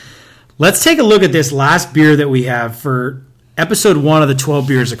 game, let's take a look at this last beer that we have for episode 1 of the 12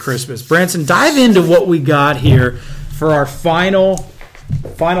 Beers of Christmas. Branson, dive into what we got here for our final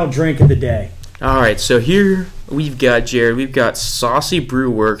drink of the day. All right, so here we've got, Jared, we've got Saucy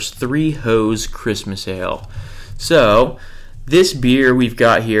Brew Works 3 Hose Christmas Ale. So this beer we've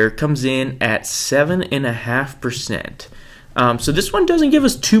got here comes in at 7.5%. So this one doesn't give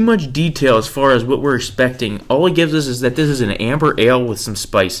us too much detail as far as what we're expecting. All it gives us is that this is an amber ale with some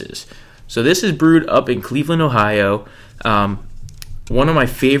spices. So this is brewed up in Cleveland, Ohio. One of my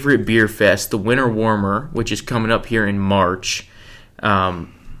favorite beer fests, the Winter Warmer, which is coming up here in March.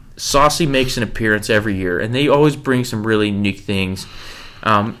 Saucy makes an appearance every year, and they always bring some really unique things.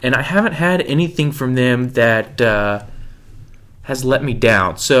 And I haven't had anything from them that has let me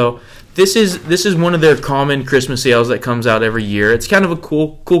down. So this is one of their common Christmas ales that comes out every year. It's kind of a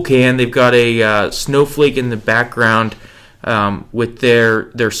cool can. They've got a snowflake in the background with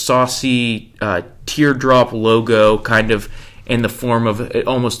their saucy teardrop logo, kind of in the form of, it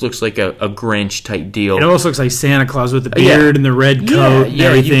almost looks like a Grinch type deal. It almost looks like Santa Claus with the beard and the red coat and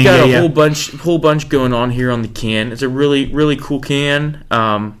everything. You've got a whole bunch going on here on the can. It's a really, really cool can.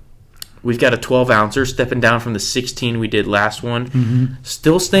 We've got a 12-ouncer stepping down from the 16 we did last one. Mm-hmm.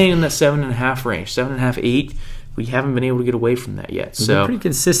 Still staying in that 7.5 range, 7.5, 8. We haven't been able to get away from that yet. We've been pretty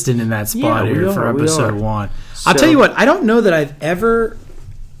consistent in that spot here for episode 1. I'll tell you what, I don't know that I've ever...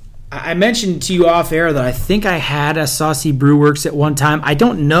 I mentioned to you off air that I think I had a Saucy Brew Works at one time. I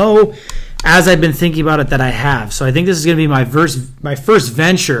don't know, as I've been thinking about it, that I have. So I think this is going to be my first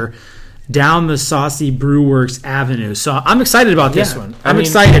venture down the Saucy Brew Works Avenue. So I'm excited about this one. I'm mean,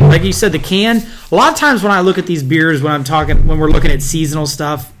 excited. Like you said, the can. A lot of times when I look at these beers, when we're looking at seasonal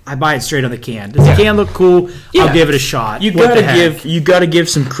stuff, I buy it straight on the can. Does the can look cool? Yeah. I'll give it a shot. You gotta give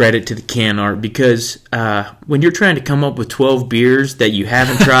some credit to the can art because when you're trying to come up with 12 beers that you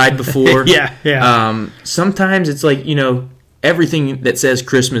haven't tried before, sometimes it's like, everything that says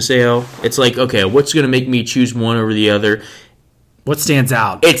Christmas ale, it's like, okay, what's going to make me choose one over the other? What stands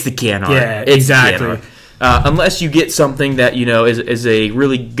out? It's the can art. Yeah, it's exactly. The can art. Unless you get something that, is a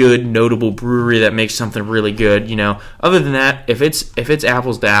really good, notable brewery that makes something really good, Other than that, if it's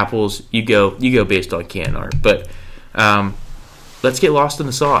apples to apples, you go based on can art. But let's get lost in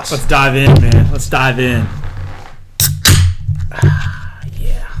the sauce. Let's dive in, man. Let's dive in.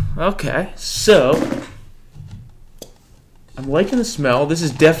 Yeah. Okay. So I'm liking the smell. This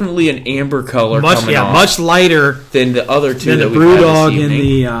is definitely an amber color coming off. Much lighter than the other two that the we've had Brewdog this and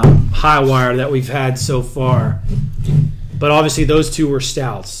evening. the High Wire that we've had so far. But obviously those two were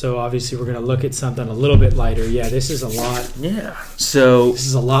stouts, so obviously we're going to look at something a little bit lighter. Yeah, this is a lot. Yeah. So this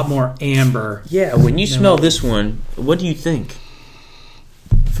is a lot more amber. Yeah, when you smell this one, what do you think?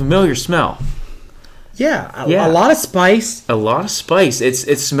 Familiar smell. Yeah, a lot of spice. A lot of spice.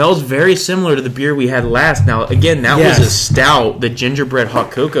 It smells very similar to the beer we had last. Now, again, that was a stout, the gingerbread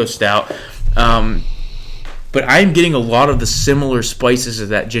hot cocoa stout. But I'm getting a lot of the similar spices of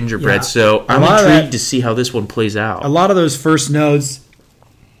that gingerbread, so I'm intrigued to see how this one plays out. A lot of those first notes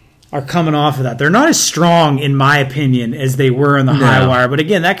are coming off of that. They're not as strong, in my opinion, as they were in the High Wire. But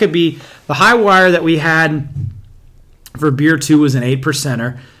again, that could be the High Wire that we had for beer 2 was an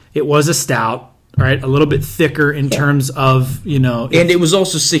 8%er. It was a stout. Right, a little bit thicker in terms of, and it was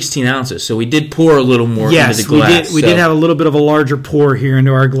also 16 ounces, so we did pour a little more into the glass. We did have a little bit of a larger pour here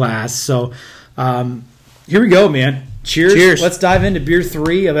into our glass. So here we go, man. Cheers. Let's dive into beer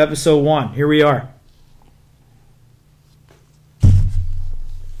 3 of episode 1. Here we are.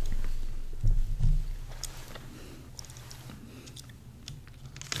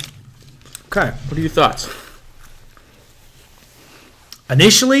 Okay, what are your thoughts?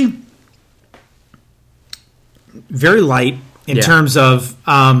 Initially, very light in terms of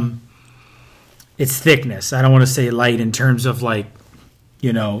its thickness. I don't want to say light in terms of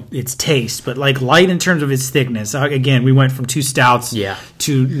its taste, but light in terms of its thickness. Again, we went from 2 stouts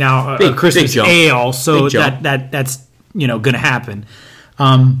to now a Christmas ale, so that's going to happen.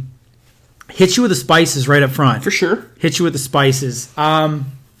 Hit you with the spices right up front. For sure. Hit you with the spices.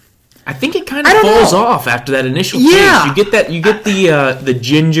 I think it kind of falls off after that initial taste. You get the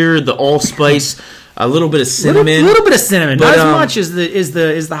ginger, the allspice. A little bit of cinnamon. Little bit of cinnamon. Not as much as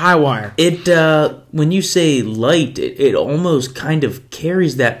the High Wire. It when you say light, it almost kind of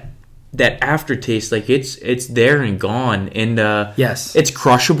carries that aftertaste. Like it's there and gone. And yes, it's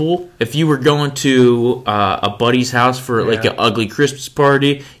crushable. If you were going to a buddy's house for like an ugly Christmas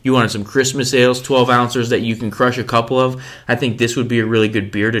party, you wanted some Christmas ales, 12 ounces that you can crush a couple of. I think this would be a really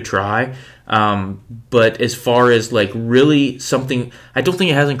good beer to try. But as far as really something, I don't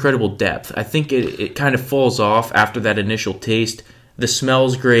think it has incredible depth. I think it kind of falls off after that initial taste. The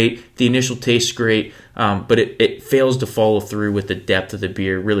smell's great, the initial taste's great, but it fails to follow through with the depth of the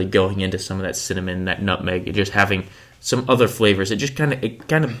beer, really going into some of that cinnamon, that nutmeg, and just having some other flavors. It just kind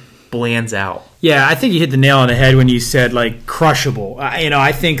of blands out. Yeah, I think you hit the nail on the head when you said crushable.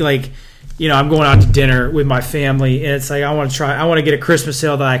 I think I'm going out to dinner with my family, and it's I want to get a Christmas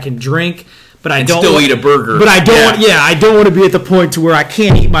ale that I can drink, but I don't still eat a burger. But I don't. I don't want to be at the point to where I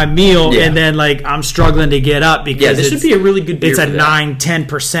can't eat my meal, and then I'm struggling to get up because this would be a really good beer. It's a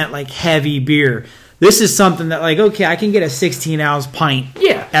 9-10% heavy beer. This is something that okay, I can get a 16-ounce pint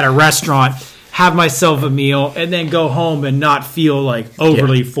at a restaurant, have myself a meal, and then go home and not feel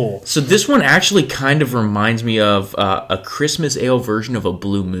overly full. So this one actually kind of reminds me of a Christmas ale version of a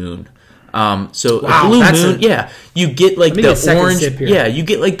Blue Moon. A Blue Moon, you get the orange. Yeah, you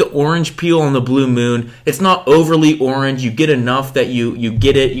get the orange peel on the Blue Moon. It's not overly orange. You get enough that you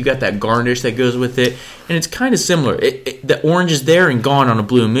get it. You got that garnish that goes with it, and it's kind of similar. The orange is there and gone on a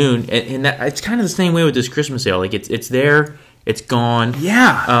Blue Moon, and that it's kind of the same way with this Christmas ale. It's there, it's gone.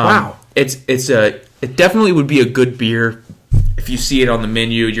 Yeah, wow. It definitely would be a good beer if you see it on the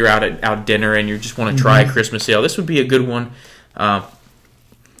menu. You're out at dinner and you just want to try a Christmas ale. This would be a good one.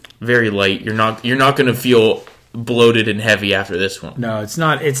 Very light. You're not going to feel bloated and heavy after this one. No, it's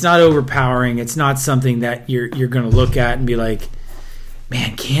not. It's not overpowering. It's not something that you're going to look at and be like,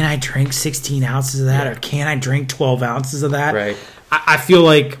 man, can I drink 16 ounces of that, or can I drink 12 ounces of that? Right. I feel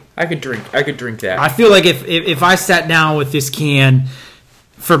like I could drink that. I feel like if I sat down with this can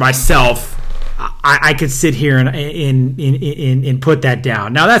for myself, I could sit here and put that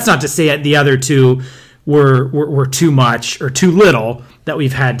down. Now, that's not to say that the other two were too much or too little that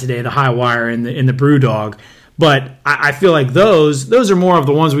we've had today, the High Wire and the Brewdog. But I feel like those are more of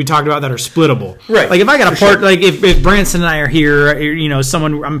the ones we talked about that are splittable. Right. Like if I got a part, like if Branson and I are here,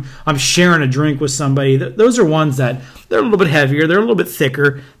 someone I'm sharing a drink with somebody. Those are ones that they're a little bit heavier, they're a little bit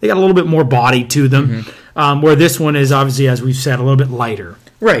thicker, they got a little bit more body to them. Where this one is obviously, as we've said, a little bit lighter.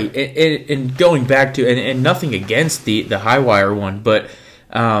 Right. And going back to and nothing against the High Wire one, but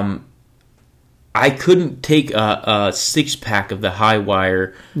I couldn't take a 6-pack of the High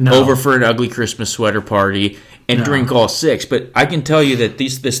Wire over for an ugly Christmas sweater party and drink all 6. But I can tell you that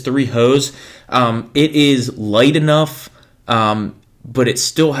this 3 Hose, it is light enough, but it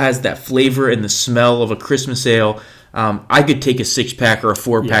still has that flavor and the smell of a Christmas ale. I could take a 6-pack or a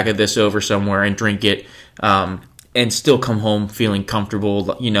 4-pack of this over somewhere and drink it, and still come home feeling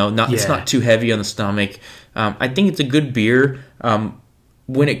comfortable. It's not too heavy on the stomach. I think it's a good beer.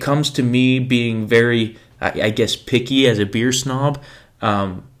 When it comes to me being very, I guess, picky as a beer snob,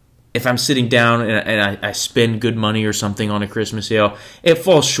 if I'm sitting down and I spend good money or something on a Christmas ale, it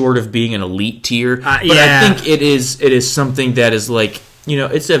falls short of being an elite tier. But I think it is something that is like,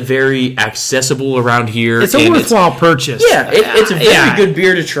 it's a very accessible around here. It's a worthwhile purchase. Yeah, it's a very good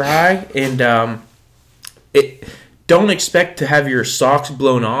beer to try, and don't expect to have your socks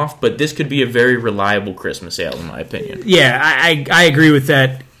blown off, but this could be a very reliable Christmas ale, in my opinion. Yeah, I agree with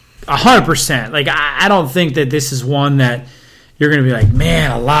that 100%. Like, I don't think that this is one that you're going to be like,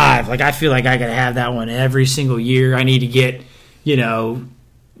 man, alive. Like, I feel like I got to have that one every single year. I need to get,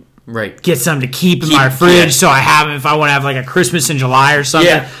 get something to keep in my fridge so I have them if I want to have like a Christmas in July or something.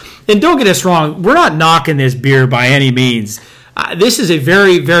 Yeah. And don't get us wrong, we're not knocking this beer by any means. This is a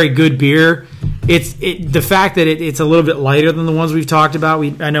very, very good beer. The fact that it's a little bit lighter than the ones we've talked about.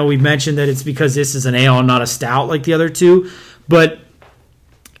 I know we mentioned that it's because this is an ale and not a stout like the other two. But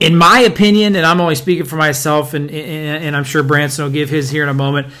in my opinion, and I'm only speaking for myself, and I'm sure Branson will give his here in a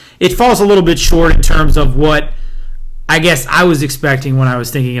moment, it falls a little bit short in terms of what I guess I was expecting when I was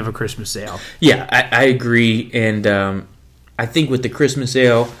thinking of a Christmas ale. Yeah, I agree. And I think with the Christmas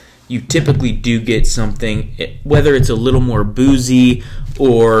ale, you typically do get something, whether it's a little more boozy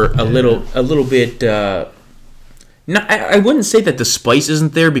or a little bit. I wouldn't say that the spice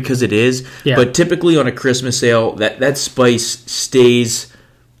isn't there, because it is. Yeah. But typically on a Christmas ale, that spice stays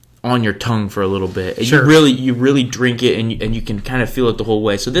on your tongue for a little bit. Sure. You really drink it, and you can kind of feel it the whole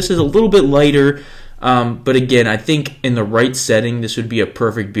way. So this is a little bit lighter. But again, I think in the right setting, this would be a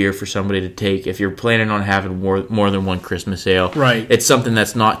perfect beer for somebody to take if you're planning on having more than one Christmas ale. Right. It's something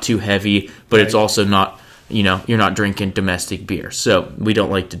that's not too heavy, but it's also not, you're not drinking domestic beer. So we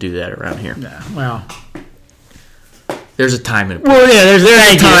don't like to do that around here. Yeah. Well, there's a time and a place. Well, yeah, there's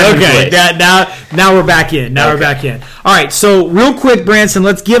a time. Okay. Now we're back in. We're back in. All right. So real quick, Branson,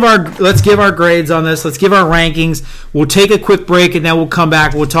 let's give our grades on this. Let's give our rankings. We'll take a quick break, and then we'll come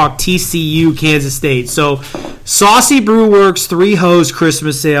back. We'll talk TCU, Kansas State. So Saucy Brew Works 3 Hose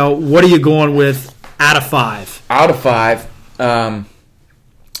Christmas Ale. What are you going with out of 5? Out of 5.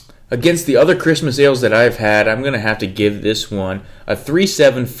 Against the other Christmas ales that I've had, I'm going to have to give this one a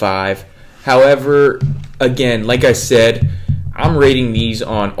 3.75. However, again, like I said, I'm rating these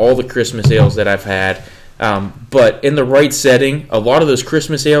on all the Christmas ales that I've had. But in the right setting, a lot of those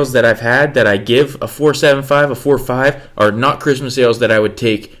Christmas ales that I've had that I give a 4.75, a 4.5 are not Christmas ales that I would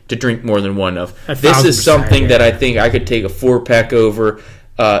take to drink more than one of. This is something that I think I could take a 4-pack over.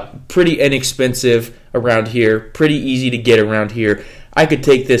 Pretty inexpensive around here. Pretty easy to get around here. I could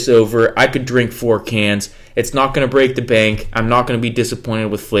take this over. I could drink 4 cans. It's not going to break the bank. I'm not going to be disappointed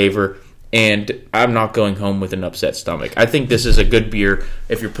with flavor. And I'm not going home with an upset stomach. I think this is a good beer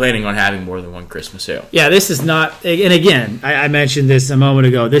if you're planning on having more than one Christmas ale. Yeah, this is not, and again, I mentioned this a moment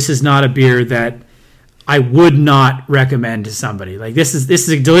ago, this is not a beer that I would not recommend to somebody. Like, this is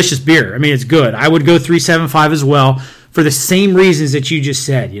a delicious beer. I mean, it's good. I would go 3.75 as well for the same reasons that you just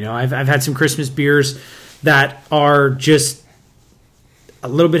said. I've had some Christmas beers that are just a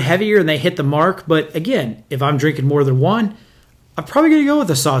little bit heavier and they hit the mark. But again, if I'm drinking more than one, I'm probably going to go with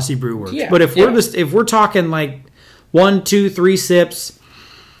the Saucy Brew Works. Yeah, but if we're talking like 1, 2, 3 sips,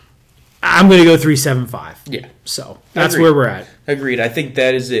 I'm going to go 3.75. Yeah. So that's where we're at. Agreed. I think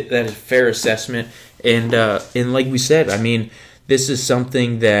that is it. That is a fair assessment. And like we said, I mean, this is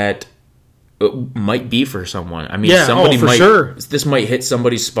something that might be for someone. I mean, this might hit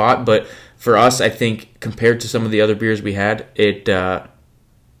somebody's spot, but for us, I think compared to some of the other beers we had, it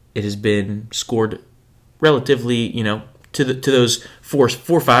has been scored relatively, to those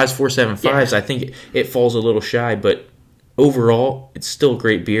 4.5s, 4.75s. Yeah. I think it falls a little shy, but overall, it's still a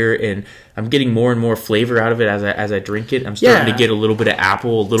great beer, and I'm getting more and more flavor out of it as I drink it. I'm starting to get a little bit of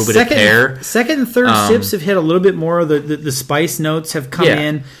apple, a little bit of pear. Second and third sips have hit a little bit more of the spice notes have come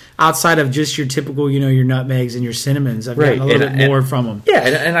in outside of just your typical, your nutmegs and your cinnamons. I've gotten a little bit more from them. Yeah,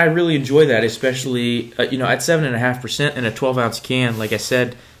 and I really enjoy that, especially at 7.5% in a 12-ounce can. Like I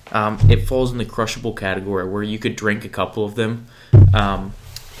said, it falls in the crushable category where you could drink a couple of them,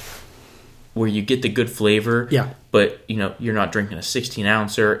 where you get the good flavor. Yeah. But you're not drinking a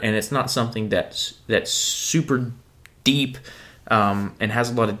 16-ouncer, and it's not something that's super deep and has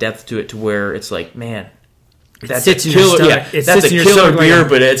a lot of depth to it, to where it's like, man, that's a killer. Yeah, that's a killer beer,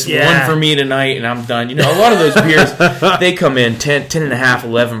 but it's one for me tonight, and I'm done. A lot of those beers, they come in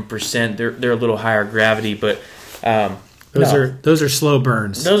 10.5%, 11%. They're a little higher gravity, but those are slow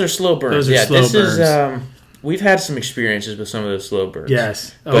burns. Those are slow burns. This is we've had some experiences with some of those slow burns.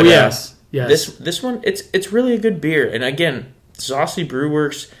 Yes. But, yes. Yes. This one, it's really a good beer, and again, Saucy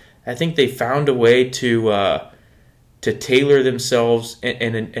Brewworks, I think they found a way to tailor themselves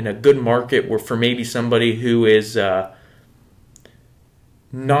in a good market where for maybe somebody who is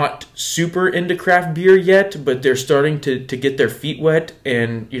not super into craft beer yet, but they're starting to get their feet wet,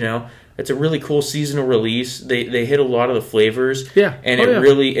 and it's a really cool seasonal release. They hit a lot of the flavors, and it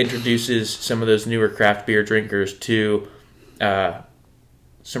really introduces some of those newer craft beer drinkers to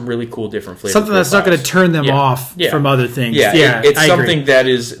some really cool different flavors. Something that's not going to turn them off from other things. It's something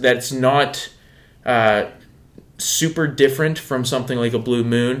that's not super different from something like a Blue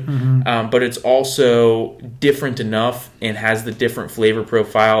Moon, but it's also different enough and has the different flavor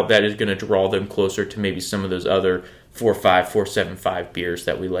profile that is going to draw them closer to maybe some of those other 4.5, 4.75 beers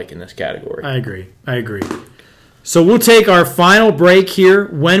that we like in this category. I agree. So we'll take our final break here.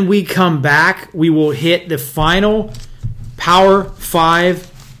 When we come back, we will hit the final Power 5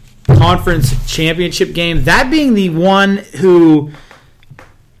 Conference Championship game. That being the one who,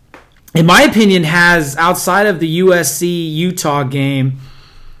 in my opinion, has, outside of the USC-Utah game,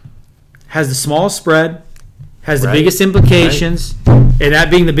 has the smallest spread, has the biggest implications, and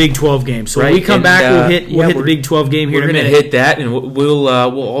that being the Big 12 game. So when we come back, we'll hit the Big 12 game here in a minute. We're going to hit that, and we'll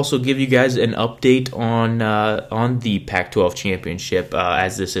also give you guys an update on the Pac-12 championship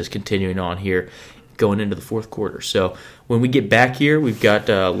as this is continuing on here, going into the fourth quarter. So when we get back here, we've got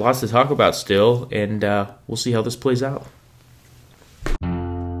lots to talk about still, and we'll see how this plays out.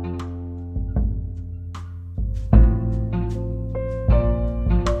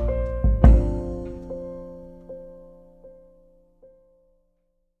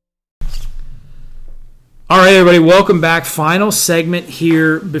 All right, everybody, welcome back. Final segment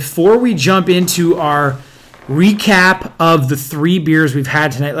here. Before we jump into our recap of the 3 beers we've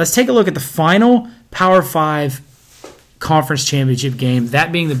had tonight, let's take a look at the final Power 5 Conference Championship game,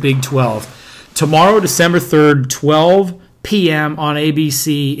 that being the Big 12. Tomorrow, December 3rd, 12 p.m. on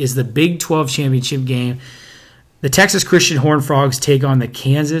ABC is the Big 12 Championship game. The Texas Christian Horned Frogs take on the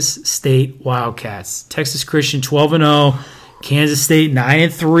Kansas State Wildcats. Texas Christian 12-0, Kansas State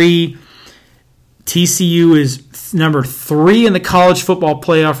 9-3. TCU is number 3 in the college football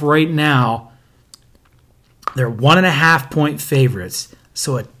playoff right now. They're 1.5-point favorites,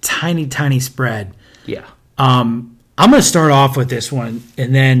 so a tiny, tiny spread. Yeah. I'm going to start off with this one,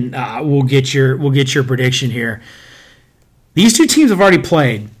 and then we'll get your prediction here. These two teams have already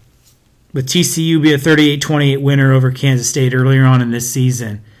played, with TCU be a 38-28 winner over Kansas State earlier on in this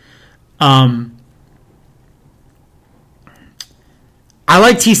season. I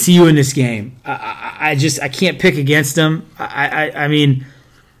like TCU in this game. I can't pick against them. I mean,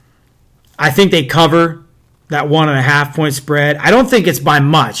 I think they cover that 1.5-point spread. I don't think it's by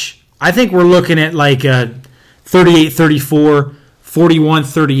much. I think we're looking at like a 38-34,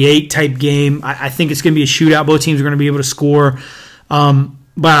 41-38 type game. I think it's going to be a shootout. Both teams are going to be able to score. But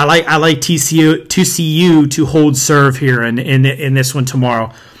I like TCU to hold serve here in this one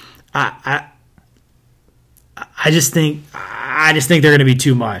tomorrow. I just think they're going to be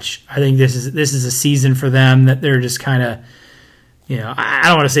too much. I think this is a season for them that they're just kind of, I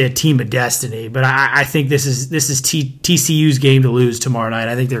don't want to say a team of destiny, but I think this is TCU's game to lose tomorrow night.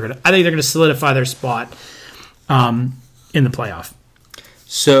 I think they're going to solidify their spot in the playoff.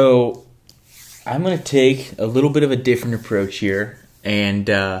 So I'm going to take a little bit of a different approach here, and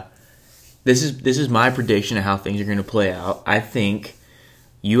this is my prediction of how things are going to play out. I think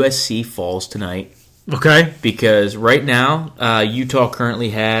USC falls tonight. Okay. Because right now, Utah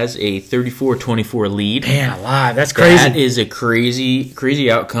currently has a 34-24 lead. Man alive, that's crazy. That is a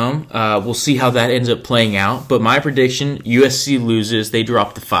crazy outcome. We'll see how that ends up playing out. But my prediction, USC loses. They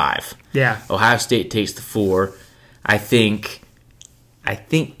drop to 5. Yeah. Ohio State takes the 4. I think I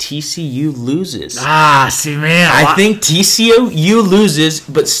think TCU loses. See, man. I think TCU loses,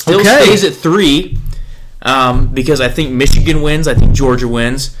 but still stays at 3 because I think Michigan wins. I think Georgia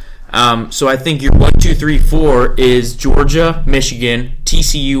wins. So I think your 1, 2, 3, 4 is Georgia, Michigan,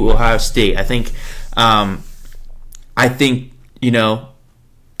 TCU, Ohio State. I think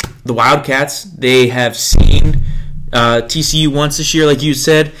the Wildcats, they have seen TCU once this year, like you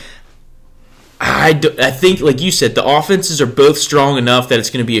said. I think, like you said, the offenses are both strong enough that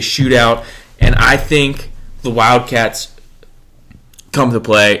it's going to be a shootout, and I think the Wildcats come to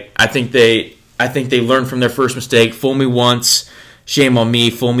play. I think they learn from their first mistake. Fool me once, shame on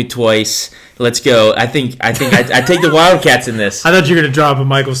me. Fool me twice. Let's go. I think I take the Wildcats in this. I thought you were going to drop a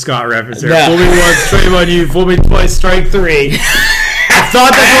Michael Scott reference there. No. Fool me once, shame on you. Fool me twice, strike 3. I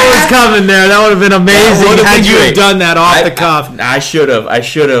thought that's what was coming there. That would have been amazing had you have done that off the cuff. I should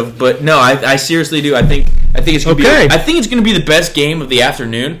have, but no, I seriously do. I think it's going to be. I think it's going to be the best game of the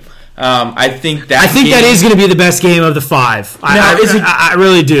afternoon. I think that is going to be the best game of the 5. I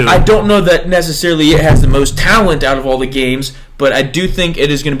really do. I don't know that necessarily it has the most talent out of all the games, but I do think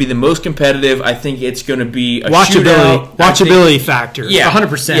it is going to be the most competitive. I think it's going to be a watchability factor. Yeah,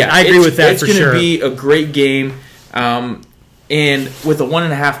 100%. Yeah, I agree with that for sure. It's going to be a great game. And with a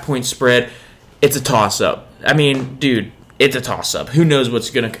 1.5 point spread, it's a toss-up. I mean, dude, it's a toss-up. Who knows what's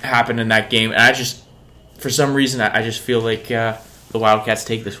going to happen in that game? And for some reason, I just feel like the Wildcats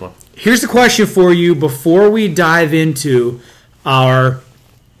take this one. Here's the question for you before we dive into our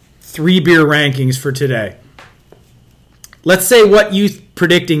 3 beer rankings for today. Let's say what you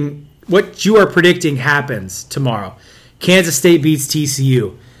are predicting happens tomorrow. Kansas State beats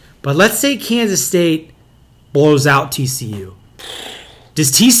TCU. But let's say Kansas State blows out TCU.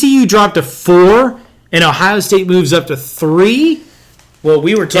 Does TCU drop to 4 and Ohio State moves up to 3? Well,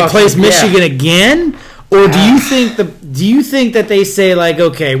 we were talking. It plays Michigan again, or do you think that they say like,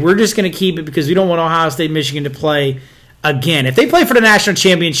 okay, we're just going to keep it because we don't want Ohio State, Michigan to play again? If they play for the national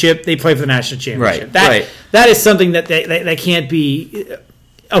championship, they play for the national championship. Right. That is something that they can't be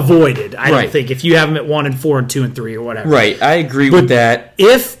avoided. I don't think if you have them at 1 and 4 and 2 and 3 or whatever. Right, I agree with that.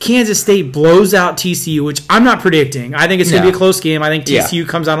 If Kansas State blows out TCU, which I'm not predicting, I think it's going to be a close game. I think TCU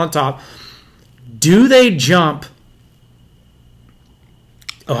comes out on top. Do they jump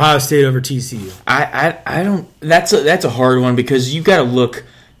Ohio State over TCU? I don't. That's a hard one because you got to look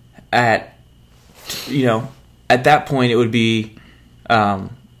at at that point it would be 2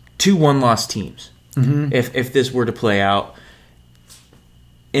 1-loss teams if this were to play out.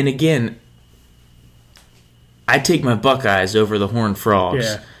 And again, I take my Buckeyes over the Horned Frogs.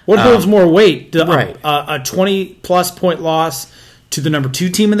 Yeah. What holds more weight? A 20-plus point loss to the number 2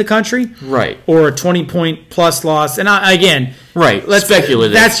 team in the country? Right. Or a 20-point-plus loss? And let's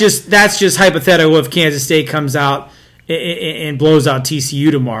speculative. That's just hypothetical if Kansas State comes out and blows out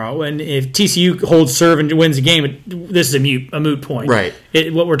TCU tomorrow. And if TCU holds serve and wins the game, this is a moot point. Right.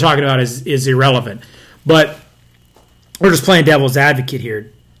 What we're talking about is irrelevant. But we're just playing devil's advocate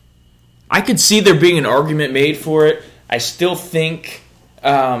here. I could see there being an argument made for it. I still think,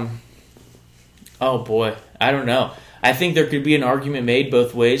 I don't know. I think there could be an argument made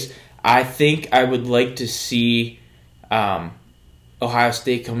both ways. I think I would like to see Ohio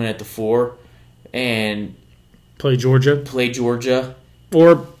State come in at the 4 and play Georgia.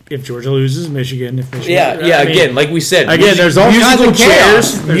 Or if Georgia loses, Michigan. Again, like we said, there's all kinds of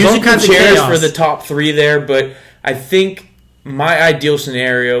chaos. Musical chairs for the top 3 there, but I think my ideal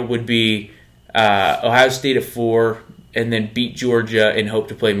scenario would be Ohio State at 4 and then beat Georgia and hope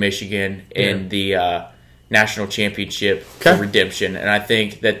to play Michigan in the national championship for redemption. And I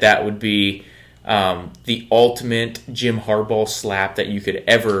think that would be the ultimate Jim Harbaugh slap that you could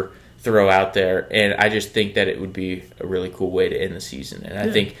ever throw out there. And I just think that it would be a really cool way to end the season. And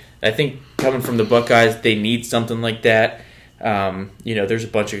I think coming from the Buckeyes, they need something like that. There's a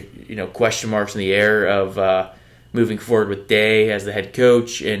bunch of question marks in the air of moving forward with Day as the head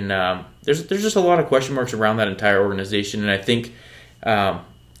coach, and there's just a lot of question marks around that entire organization. And I think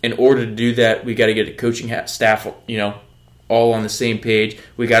in order to do that, we got to get the coaching staff, all on the same page.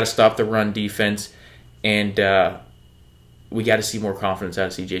 We got to stop the run defense, and we got to see more confidence out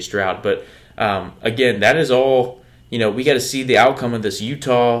of C.J. Stroud. But again, that is all. We got to see the outcome of this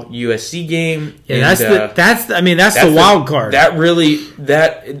Utah USC game. Yeah, that's the wild card.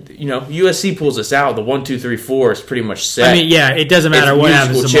 USC pulls us out. The 1, 2, 3, 4 is pretty much set. It doesn't matter what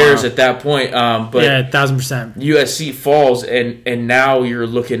happens tomorrow. Chairs at that point. But 1,000%. USC falls, and now you're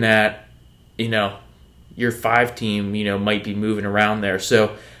looking at, your 5 team, might be moving around there.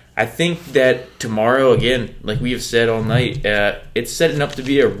 So I think that tomorrow, again, like we have said all night, it's setting up to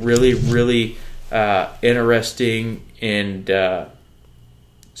be a really, really interesting and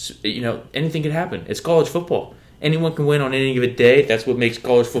anything can happen. It's college football. Anyone can win on any given day. That's what makes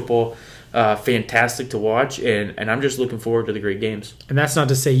college football fantastic to watch, and I'm just looking forward to the great games. And that's not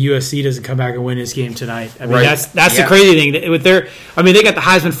to say USC doesn't come back and win this game tonight. I mean, Right. that's the crazy thing. With they got the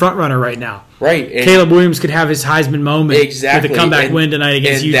Heisman front runner right now. Right. And Caleb Williams could have his Heisman moment exactly. with a comeback win tonight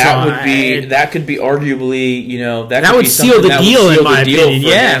against Utah. That could be arguably, that would seal the deal in my opinion.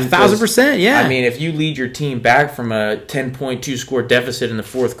 Yeah, 1,000%. Yeah. I mean, if you lead your team back from a 10.2 score deficit in the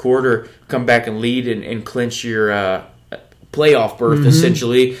fourth quarter, come back and lead and clinch your playoff berth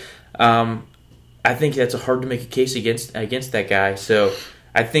essentially. I think that's hard to make a case against that guy. So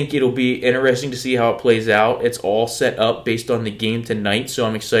I think it'll be interesting to see how it plays out. It's all set up based on the game tonight, so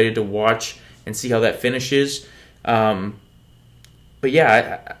I'm excited to watch and see how that finishes. But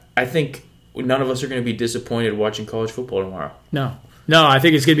yeah, I think none of us are going to be disappointed watching college football tomorrow. No, I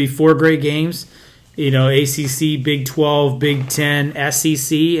think it's going to be 4 great games. ACC, Big 12, Big 10,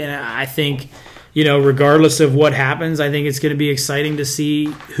 SEC, and I think, regardless of what happens, I think it's going to be exciting to see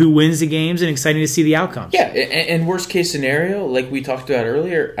who wins the games and exciting to see the outcomes. Yeah, and worst case scenario, like we talked about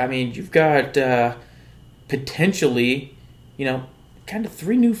earlier, I mean, you've got potentially, kind of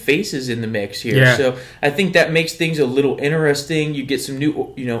 3 new faces in the mix here. Yeah. So I think that makes things a little interesting. You get some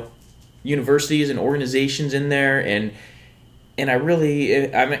new, universities and organizations in there, and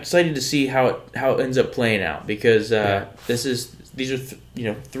I'm excited to see how it ends up playing out, because these are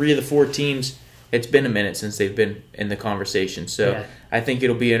 3 of the 4 teams. It's been a minute since they've been in the conversation, so I think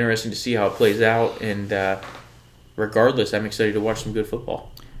it'll be interesting to see how it plays out. And regardless, I'm excited to watch some good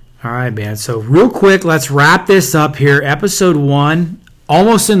football. All right, man. So real quick, let's wrap this up here. Episode 1,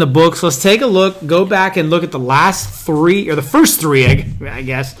 almost in the books. Let's take a look. Go back and look at the last 3, or the first 3, I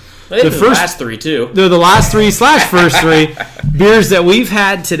guess. The last 3 too. They're the last 3/first 3 beers that we've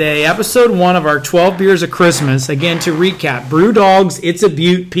had today. Episode 1 of our 12 beers of Christmas. Again, to recap: Brewdog's It's a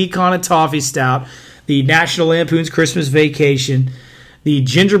Beaut Pecan and Toffee Stout, the National Lampoon's Christmas Vacation, the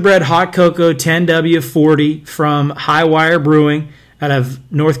Gingerbread Hot Cocoa 10W40 from Highwire Brewing out of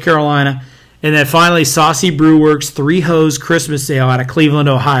North Carolina, and then finally Saucy Brewworks 3 Hose Christmas Ale out of Cleveland,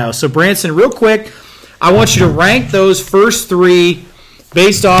 Ohio. So Branson, real quick, I want you to rank those first 3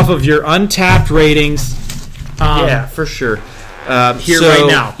 based off of your Untapped ratings. Yeah, for sure. Right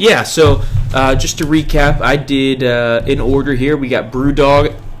now. Yeah, so just to recap, I did in order here. We got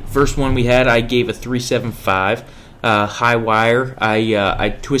Brewdog. First one we had, I gave a 3.75. Highwire, I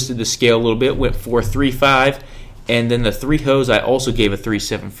twisted the scale a little bit, went 4.35. And then the 3 Hose, I also gave a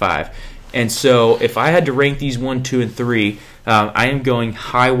 3.75. And so if I had to rank these 1, 2, and 3, I am going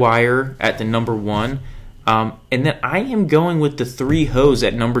Highwire at the number 1. And then I am going with the 3 Hose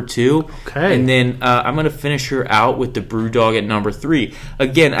at number 2. Okay. And then I'm going to finish her out with the Brewdog at number 3.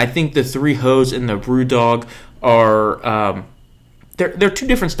 Again, I think the 3 Hose and the Brewdog are they're 2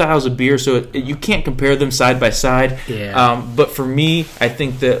 different styles of beer, so you can't compare them side by side. Yeah. But for me, I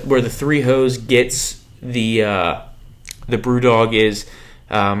think that where the 3 Hose gets the Brewdog is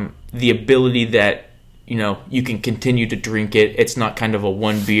the ability that you can continue to drink it. It's not kind of a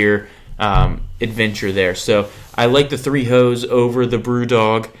one beer adventure there. So I like the 3 Hose over the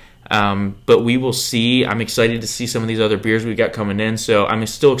Brewdog, but we will see. I'm excited to see some of these other beers we got coming in, so I'm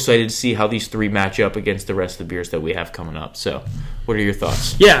still excited to see how these 3 match up against the rest of the beers that we have coming up. So what are your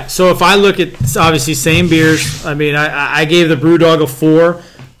thoughts? Yeah, so if I look at, obviously, same beers. I mean, I gave the Brewdog a 4.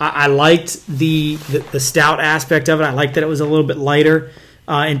 I liked the stout aspect of it. I liked that it was a little bit lighter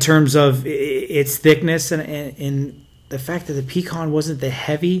in terms of its thickness, and the fact that the pecan wasn't the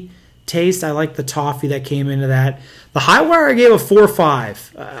heavy taste. I like the toffee that came into that. The Highwire I gave a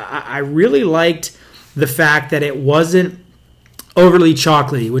 4.5. I really liked the fact that it wasn't overly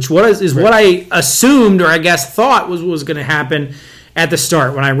chocolatey, which is what I assumed, or I guess thought was going to happen at the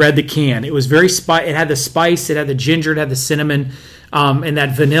start when I read the can. It was very it had the spice, it had the ginger, it had the cinnamon, and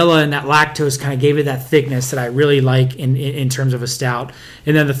that vanilla and that lactose kind of gave it that thickness that I really like in terms of a stout.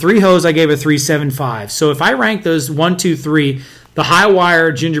 And then the 3 Hose I gave a 3.75. So if I rank those 1, 2, 3, the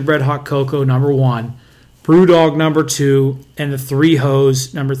Highwire Gingerbread Hot Cocoa number 1, Brewdog number 2, and the 3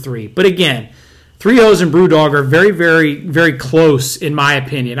 Hose number 3. But again, 3 Hose and Brewdog are very, very, very close in my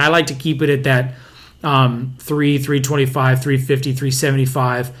opinion. I like to keep it at that 325, 350,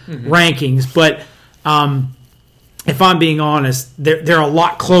 375 rankings. But if I'm being honest, they're a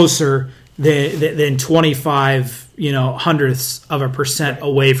lot closer than 25 hundredths of a percent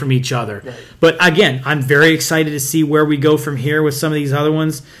away from each other. Right. But again, I'm very excited to see where we go from here with some of these other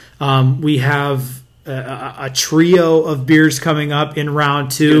ones. We have a trio of beers coming up in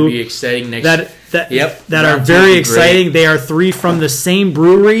round 2. It's going to be exciting next. That are very exciting. Great. They are 3 from the same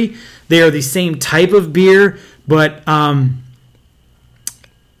brewery. They are the same type of beer, but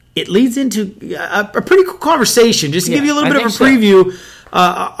it leads into a pretty cool conversation. Just to give you a little bit of a preview,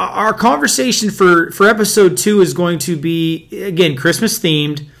 our conversation for episode 2 is going to be, again, Christmas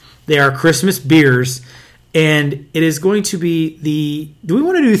themed. They are Christmas beers, and it is going to be do we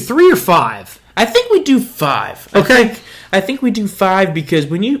want to do 3 or 5? I think we do 5. Okay. I think we do 5 because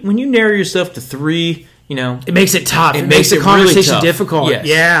when you narrow yourself to 3, it makes it tough. It makes the it conversation really difficult. Yes.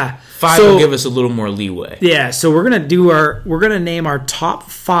 Yeah. 5 will give us a little more leeway. Yeah, so we're gonna name our top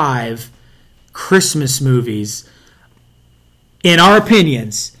 5 Christmas movies in our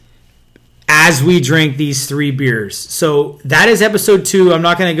opinions as we drink these 3 beers. So that is episode 2. I'm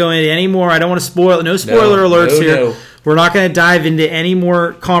not going to go into any more. I don't want to spoil it. No spoiler alerts here. No. We're not going to dive into any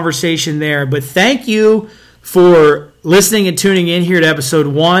more conversation there. But thank you for listening and tuning in here to episode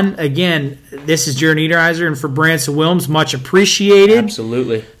 1. Again, this is Jared Niederheiser, and for Branson Wilms, much appreciated.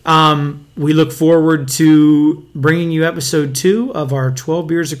 Absolutely. We look forward to bringing you episode 2 of our 12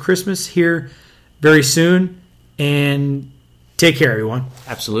 Beers of Christmas here very soon. And take care, everyone.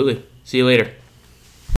 Absolutely. See you later.